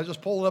sleeping. I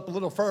just pull it up a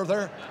little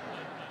further.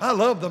 I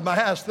love the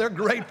masks. They're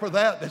great for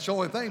that. That's the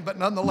only thing. But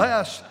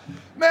nonetheless,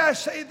 may I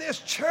say this,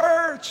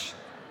 church.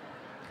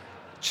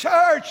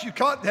 Church, you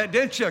caught that,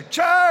 didn't you?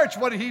 Church,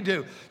 what did he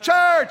do?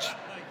 Church.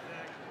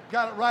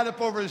 Got it right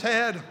up over his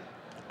head.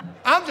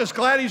 I'm just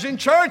glad he's in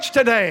church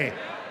today.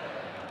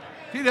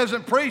 If he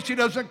doesn't preach, he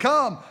doesn't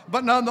come.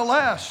 But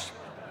nonetheless,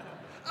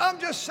 I'm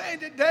just saying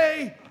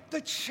today,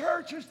 the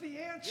church is the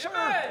answer.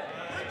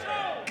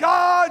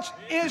 God's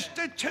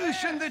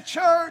institution, the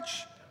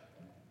church.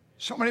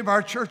 So many of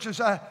our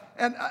churches, I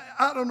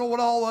don't know what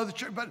all other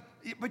churches,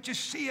 but you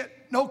see it,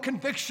 no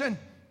conviction.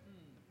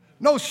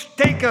 No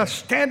stake a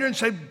standard and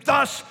say,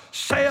 thus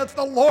saith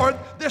the Lord,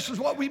 this is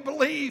what we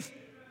believe.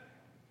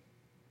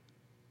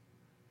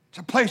 It's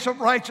a place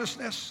of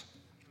righteousness.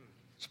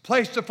 It's a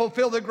place to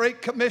fulfill the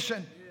Great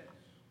Commission.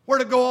 We're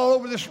to go all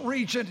over this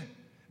region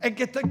and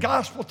get the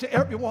gospel to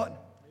everyone.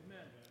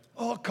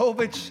 Oh,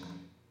 COVID's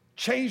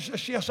changed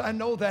us. Yes, I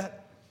know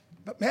that.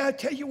 But may I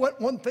tell you what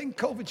one thing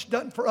COVID's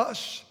done for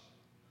us?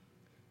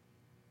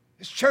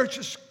 This church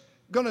is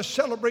going to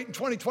celebrate in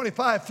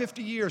 2025,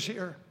 50 years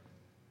here.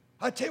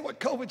 I tell you what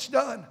COVID's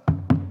done.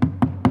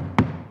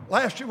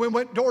 Last year we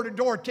went door to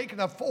door taking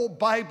a full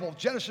Bible,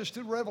 Genesis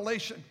through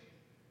Revelation,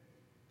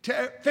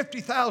 to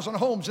 50,000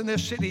 homes in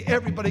this city.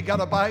 Everybody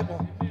got a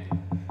Bible.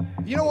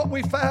 You know what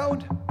we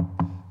found?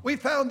 We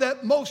found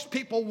that most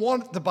people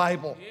wanted the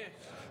Bible.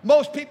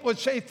 Most people would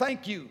say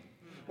thank you.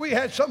 We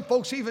had some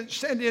folks even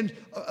send in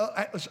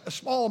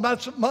small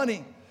amounts of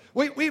money.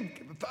 We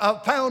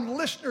found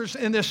listeners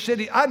in this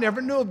city I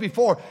never knew of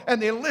before,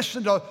 and they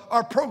listened to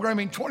our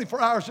programming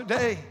 24 hours a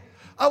day.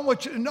 I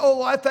want you to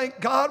know, I thank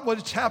God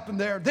what's happened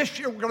there. This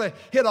year we're going to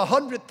hit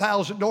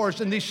 100,000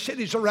 doors in these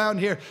cities around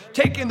here,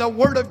 taking the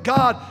Word of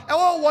God.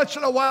 And once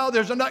in a while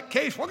there's a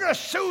nutcase. We're going to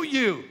sue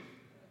you.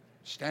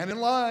 Stand in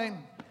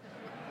line.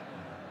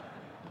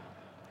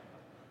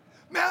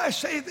 May I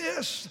say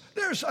this?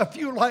 There's a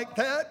few like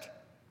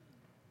that.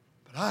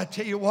 But I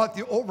tell you what,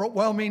 the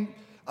overwhelming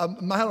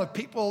amount of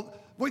people,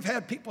 we've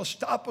had people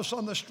stop us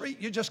on the street.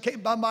 You just came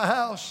by my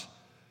house.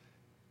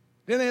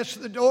 Didn't answer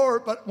the door,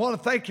 but want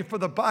to thank you for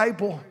the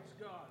Bible.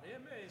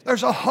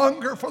 There's a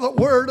hunger for the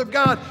Word of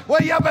God.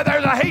 Well, yeah, but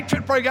there's a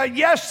hatred for God.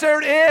 Yes,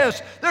 there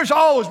is. There's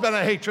always been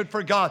a hatred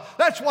for God.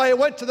 That's why He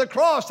went to the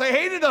cross. They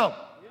hated Him.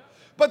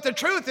 But the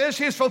truth is,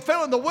 He's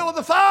fulfilling the will of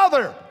the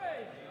Father.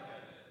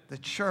 The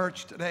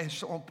church today is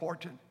so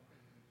important.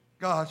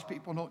 God's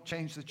people, don't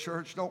change the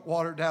church. Don't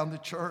water down the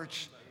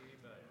church.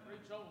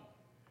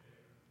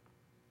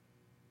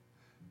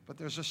 But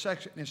there's a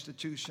second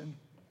institution.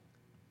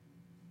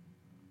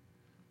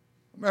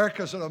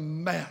 America's in a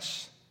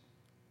mess.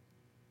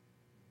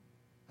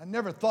 I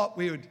never thought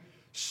we would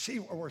see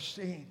what we're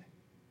seeing.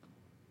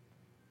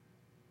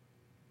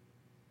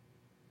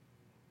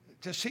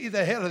 To see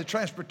the head of the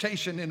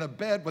transportation in a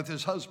bed with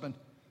his husband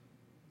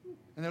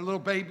and their little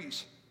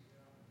babies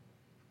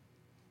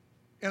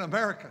in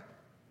America.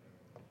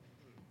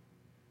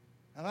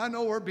 And I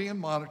know we're being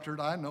monitored.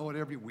 I know it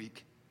every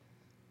week.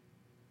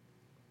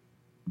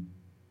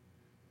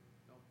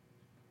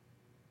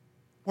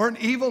 We're an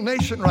evil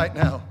nation right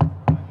now.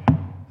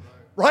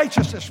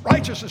 Righteousness,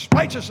 righteousness,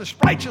 righteousness,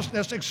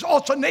 righteousness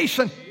exalts a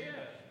nation.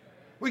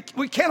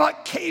 We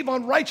cannot cave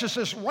on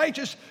righteousness.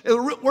 Righteous,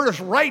 where is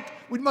right?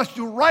 We must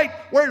do right.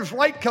 Where does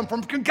right come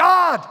from? From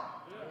God.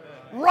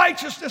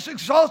 Righteousness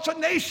exalts a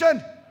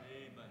nation.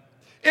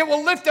 It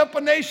will lift up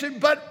a nation,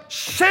 but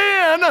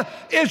sin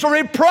is a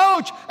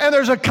reproach, and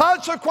there's a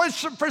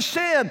consequence for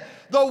sin.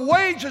 The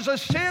wages of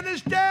sin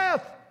is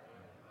death.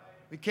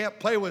 We can't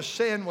play with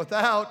sin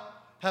without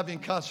having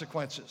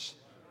consequences.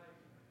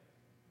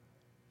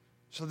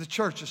 So the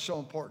church is so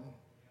important.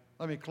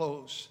 Let me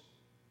close.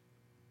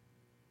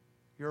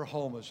 Your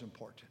home is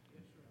important.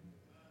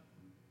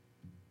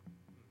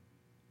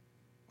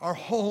 Our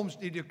homes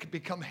need to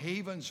become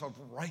havens of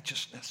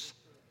righteousness.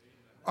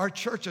 Our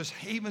church is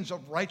havens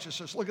of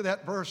righteousness. Look at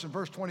that verse in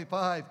verse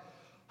 25.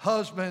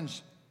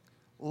 Husbands,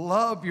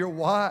 love your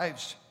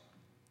wives,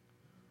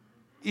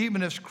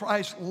 even as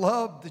Christ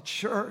loved the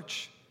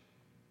church.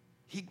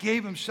 He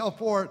gave himself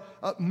for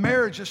it.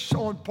 Marriage is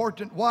so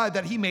important. Why?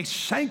 That he may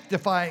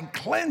sanctify and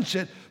cleanse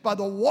it by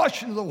the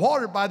washing of the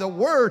water, by the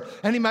word,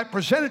 and he might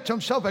present it to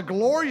himself a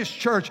glorious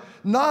church,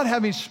 not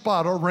having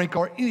spot or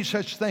wrinkle or any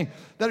such thing,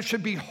 that it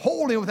should be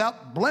holy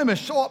without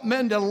blemish. So ought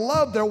men to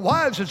love their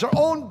wives as their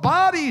own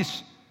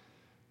bodies.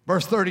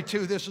 Verse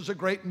 32, this is a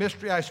great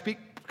mystery. I speak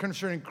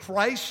concerning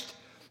Christ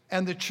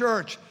and the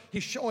church.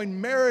 He's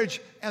showing marriage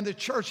and the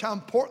church how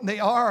important they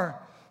are.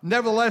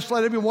 Nevertheless,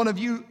 let every one of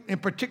you in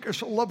particular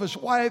so love his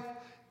wife,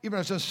 even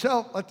as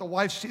himself. Let the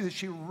wife see that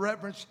she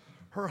reverence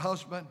her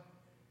husband.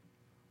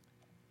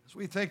 As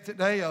we think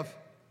today of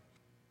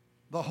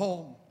the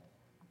home,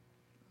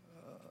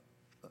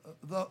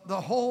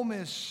 the home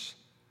is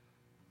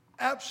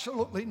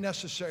absolutely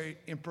necessary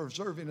in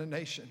preserving a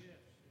nation.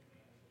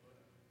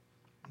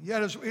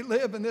 Yet as we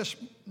live in this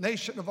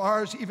nation of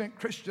ours, even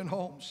Christian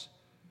homes,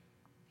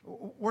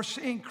 we're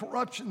seeing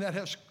corruption that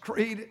has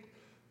created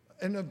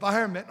an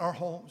environment in our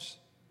homes.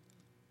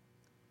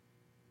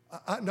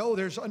 I know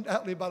there's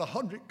undoubtedly about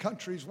 100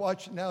 countries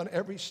watching now in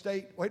every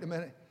state. Wait a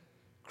minute.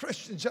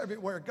 Christians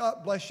everywhere.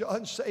 God bless you.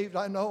 Unsaved,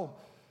 I know.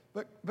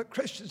 But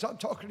Christians, I'm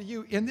talking to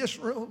you in this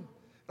room,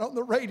 on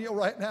the radio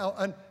right now,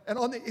 and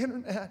on the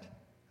internet.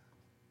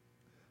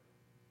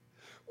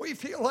 We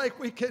feel like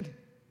we can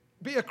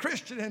be a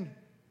Christian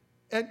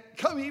and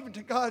come even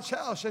to God's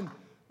house and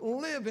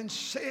live in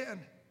sin.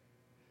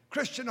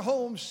 Christian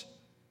homes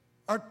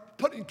are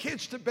putting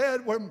kids to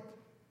bed when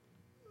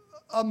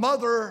a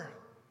mother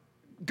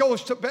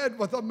goes to bed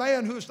with a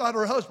man who's not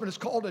her husband. It's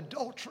called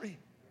adultery.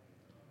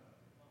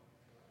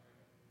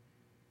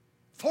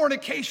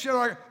 Fornication,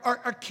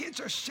 our kids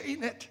are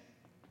seeing it.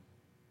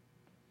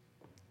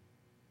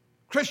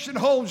 Christian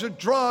homes of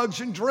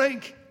drugs and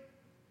drink,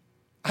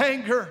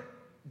 anger,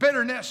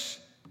 bitterness.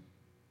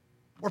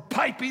 We're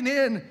piping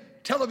in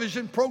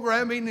television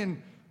programming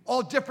and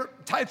all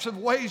different types of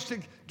ways to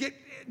get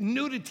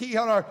nudity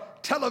on our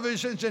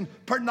televisions and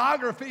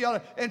pornography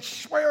and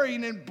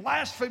swearing and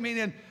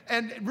blaspheming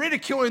and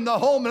ridiculing the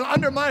home and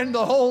undermining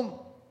the home.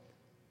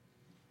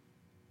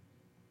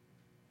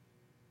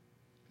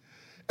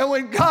 And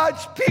when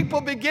God's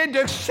people begin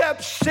to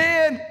accept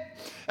sin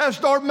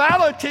as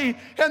normality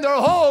in their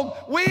home,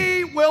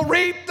 we will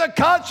reap the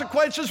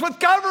consequences with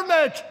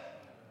government.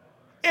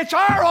 It's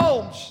our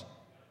homes.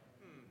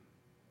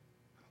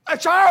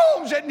 It's our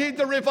homes that need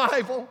the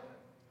revival.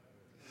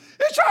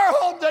 It's our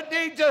home that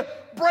need to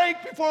break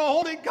before a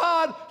holy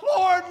God.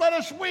 Lord, let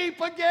us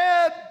weep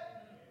again.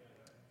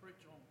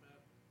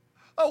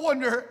 I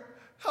wonder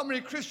how many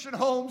Christian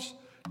homes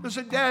does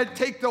a dad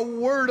take the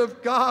Word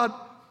of God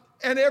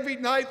and every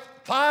night,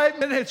 5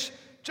 minutes,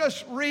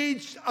 just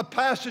reads a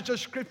passage of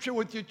Scripture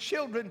with your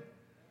children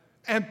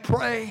and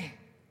pray.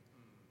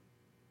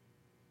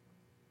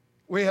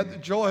 We had the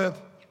joy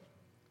of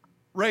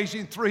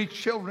raising 3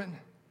 children.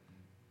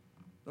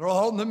 They're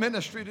all in the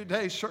ministry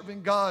today,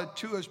 serving God.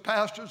 2 as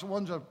pastors,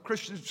 one's a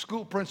Christian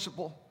school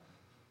principal.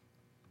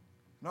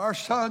 And our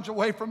son's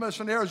away from us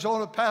in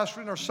Arizona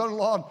pastoring, our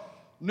son-in-law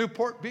in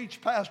Newport Beach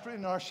pastoring,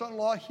 and our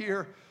son-in-law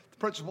here, the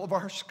principal of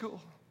our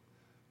school.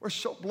 We're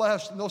so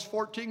blessed, and those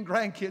 14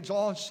 grandkids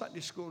all in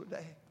Sunday school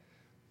today.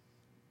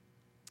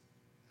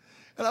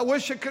 And I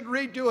wish I could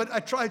redo it. I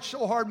tried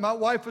so hard. My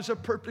wife was a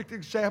perfect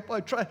example.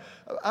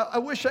 I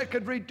wish I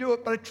could redo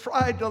it, but I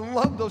tried to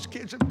love those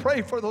kids and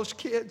pray for those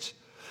kids.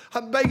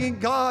 I'm begging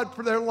God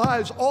for their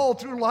lives all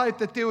through life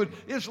that they would,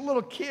 as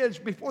little kids,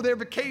 before they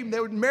ever came, they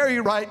would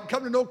marry right and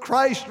come to know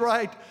Christ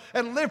right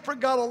and live for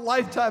God a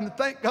lifetime. And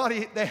thank God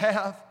they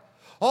have.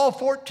 All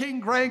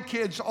 14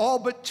 grandkids, all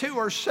but 2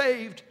 are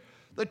saved.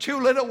 The 2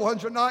 little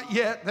ones are not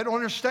yet. They don't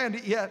understand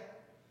it yet.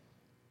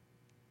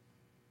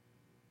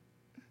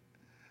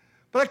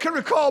 But I can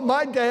recall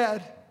my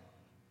dad,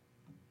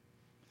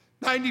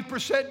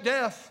 90%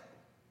 deaf.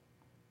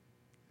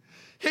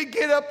 He'd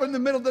get up in the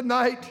middle of the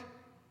night.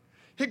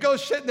 He'd go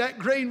sit in that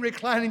green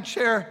reclining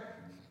chair.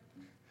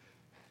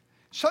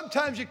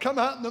 Sometimes he'd come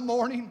out in the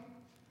morning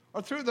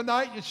or through the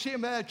night, you'd see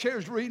him in that chair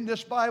reading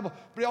this Bible,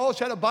 but he always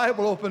had a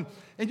Bible open.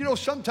 And you know,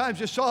 sometimes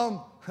you saw him.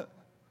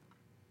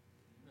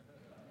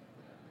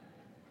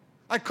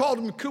 I called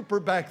him Cooper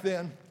back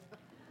then.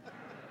 I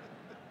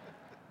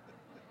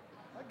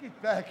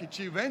get back at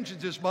you.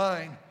 Vengeance is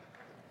mine.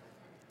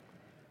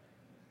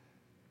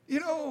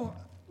 You know,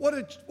 what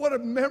a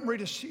memory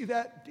to see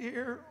that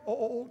dear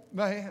old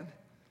man.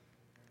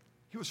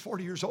 He was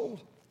 40 years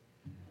old,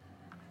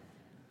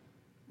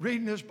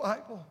 reading his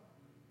Bible.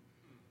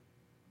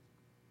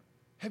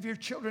 Have your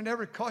children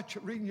ever caught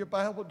you reading your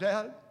Bible,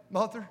 Dad,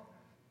 Mother?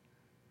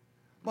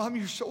 Mom,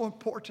 you're so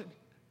important.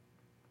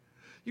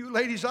 You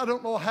ladies, I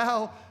don't know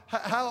how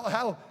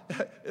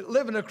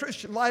living a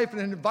Christian life in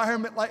an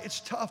environment like it's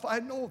tough. I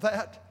know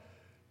that.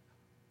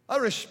 I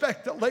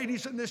respect the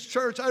ladies in this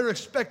church. I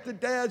respect the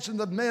dads and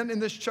the men in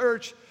this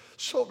church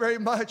so very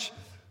much.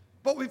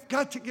 But we've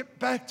got to get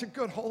back to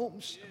good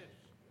homes.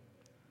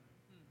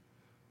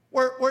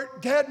 Where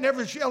dad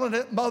never's yelling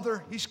at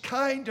mother. He's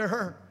kind to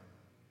her.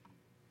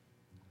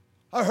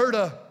 I heard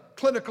a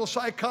clinical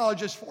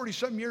psychologist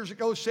 40-some years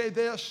ago say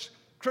this,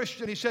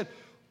 Christian. He said,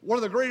 one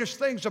of the greatest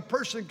things a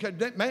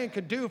man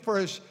could do for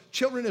his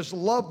children is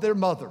love their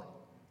mother.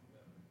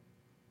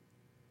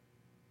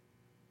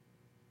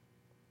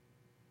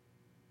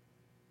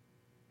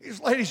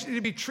 These ladies need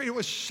to be treated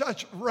with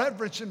such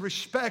reverence and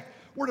respect.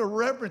 We're to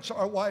reverence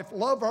our wife,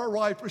 love our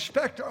wife,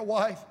 respect our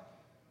wife.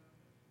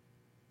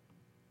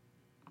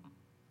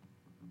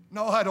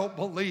 No, I don't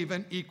believe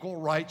in equal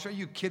rights. Are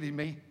you kidding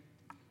me?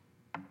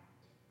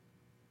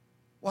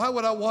 Why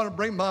would I want to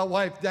bring my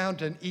wife down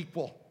to an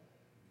equal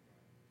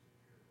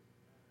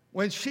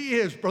when she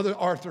is, Brother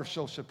Arthur,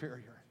 so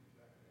superior?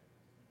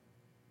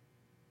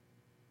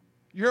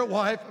 Your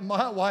wife and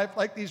my wife,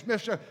 like these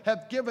missionaries,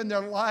 have given their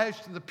lives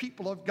to the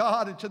people of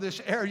God and to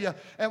this area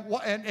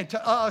and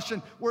to us.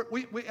 And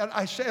and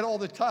I say it all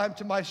the time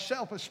to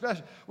myself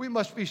especially, we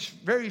must be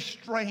very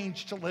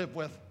strange to live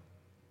with.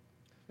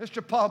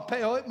 Mr.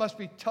 Pompeo, it must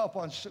be tough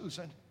on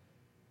Susan.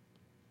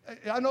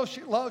 I know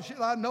she loves you,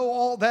 and I know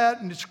all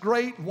that, and it's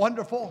great and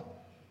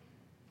wonderful.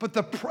 But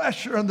the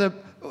pressure and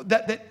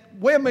that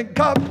women,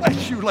 God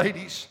bless you,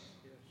 ladies.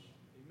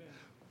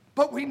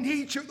 But we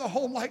need you in the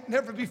home like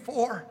never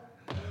before.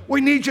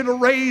 We need you to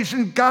raise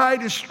and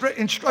guide and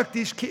instruct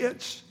these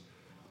kids.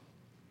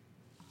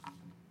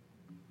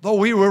 Though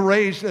we were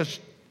raised as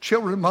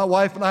children, my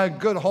wife and I, in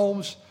good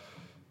homes,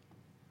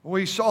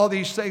 we saw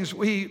these things.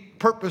 We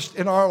purposed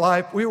in our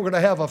life we were going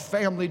to have a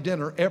family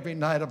dinner every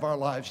night of our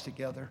lives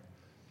together.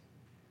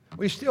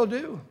 We still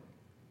do.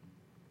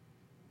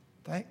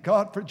 Thank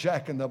God for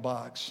Jack in the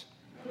Box.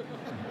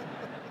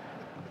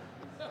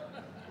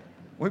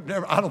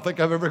 I don't think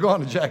I've ever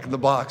gone to Jack in the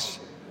Box.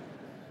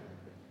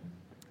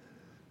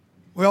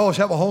 We always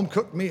have a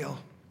home-cooked meal.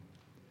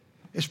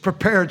 It's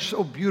prepared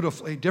so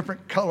beautifully,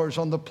 different colors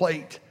on the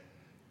plate.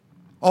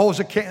 Always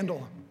a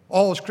candle,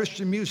 always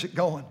Christian music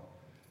going.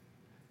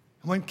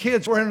 And when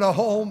kids were in the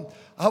home,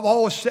 I've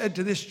always said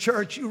to this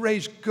church, you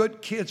raise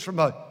good kids from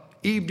an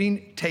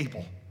evening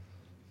table.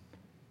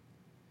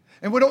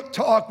 And we don't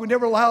talk, we're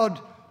never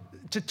allowed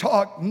to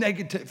talk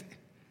negative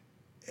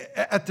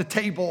at the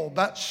table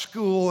about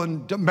school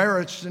and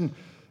demerits and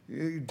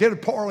did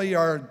it poorly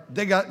or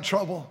they got in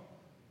trouble.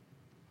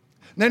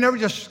 And they never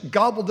just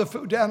gobbled the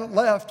food down and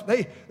left.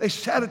 They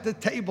sat at the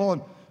table,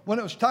 and when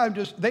it was time,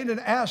 they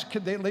didn't ask,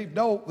 could they leave?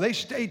 No, they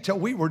stayed till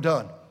we were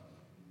done.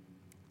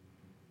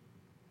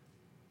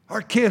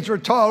 Our kids were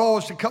taught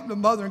always to come to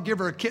mother and give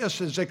her a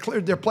kiss as they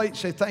cleared their plate and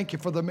say, thank you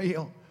for the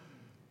meal.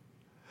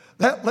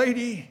 That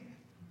lady,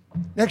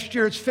 next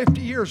year it's 50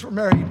 years we're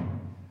married.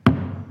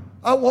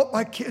 I want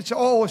my kids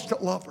always to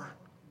love her.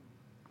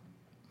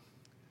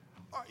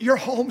 Your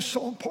home's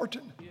so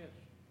important.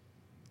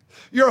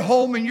 Your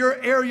home in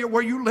your area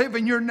where you live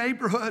in your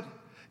neighborhood,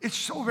 it's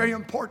so very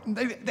important.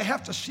 They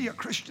have to see a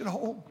Christian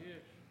home.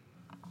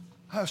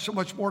 I have so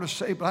much more to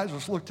say, but I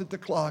just looked at the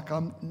clock.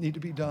 I need to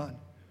be done.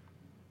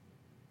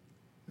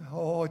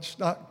 Oh, it's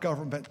not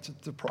government that's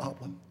the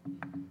problem.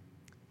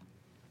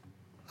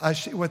 I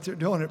see what they're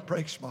doing. It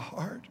breaks my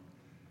heart.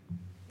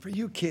 For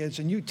you kids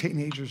and you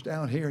teenagers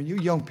down here, and you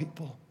young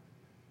people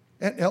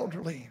and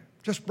elderly,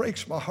 just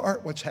breaks my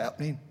heart what's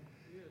happening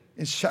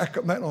in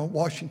Sacramento and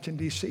Washington,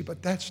 D.C.,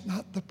 but that's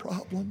not the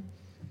problem.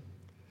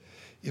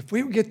 If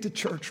we get the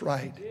church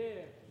right,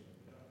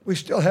 we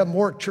still have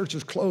more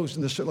churches closed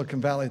in the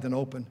Silicon Valley than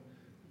open.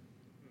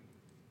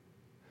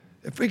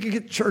 If we could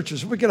get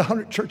churches, if we get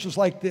 100 churches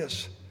like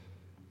this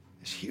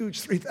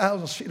huge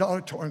 3,000-seat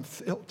auditorium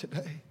filled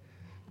today.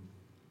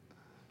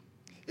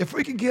 If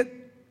we could get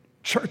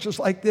churches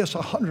like this,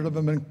 100 of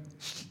them in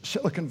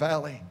Silicon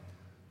Valley,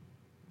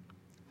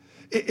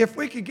 if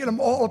we could get them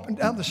all up and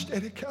down the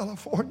state of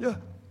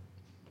California,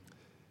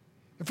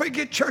 if we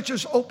get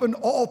churches open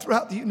all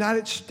throughout the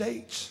United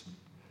States,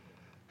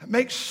 and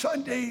make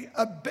Sunday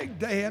a big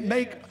day and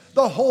make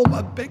the home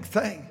a big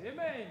thing,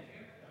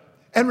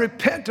 and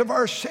repent of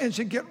our sins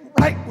and get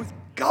right with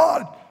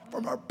God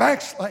from our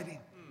backsliding,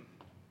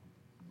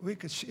 we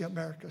could see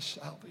America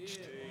salvaged.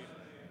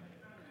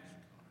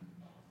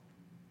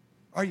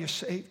 Are you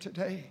saved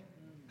today?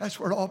 That's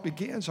where it all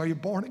begins. Are you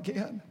born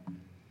again?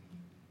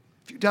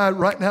 If you died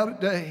right now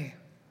today,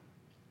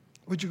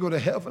 would you go to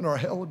heaven or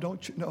hell?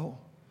 Don't you know?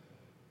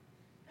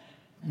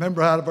 A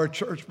member out of our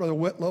church, Brother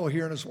Whitlow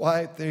here and his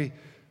wife, he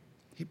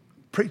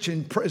preach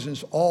in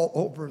prisons all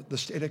over the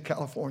state of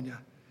California.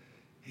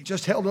 He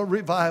just held a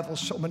revival,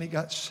 so many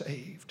got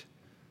saved.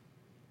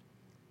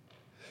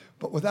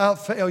 But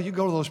without fail, you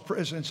go to those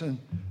prisons, and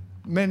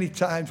many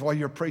times while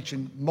you're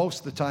preaching, most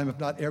of the time, if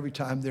not every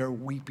time, they're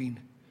weeping.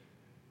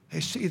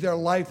 They see their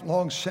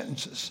lifelong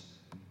sentences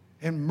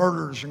and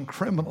murders and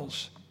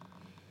criminals,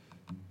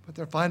 but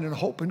they're finding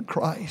hope in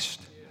Christ.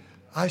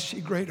 I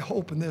see great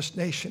hope in this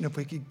nation if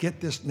we could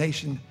get this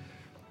nation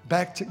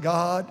back to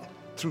God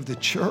through the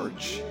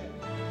church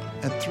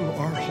and through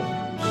our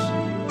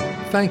homes.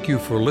 Thank you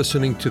for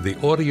listening to the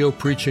audio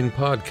preaching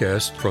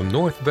podcast from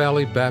North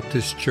Valley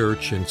Baptist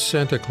Church in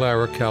Santa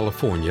Clara,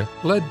 California,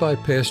 led by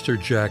Pastor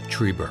Jack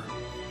Trieber.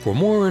 For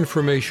more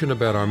information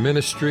about our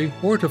ministry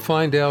or to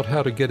find out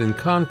how to get in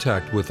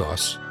contact with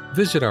us,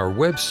 visit our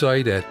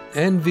website at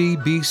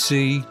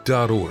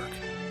nvbc.org.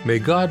 May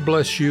God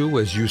bless you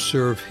as you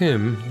serve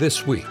Him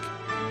this week.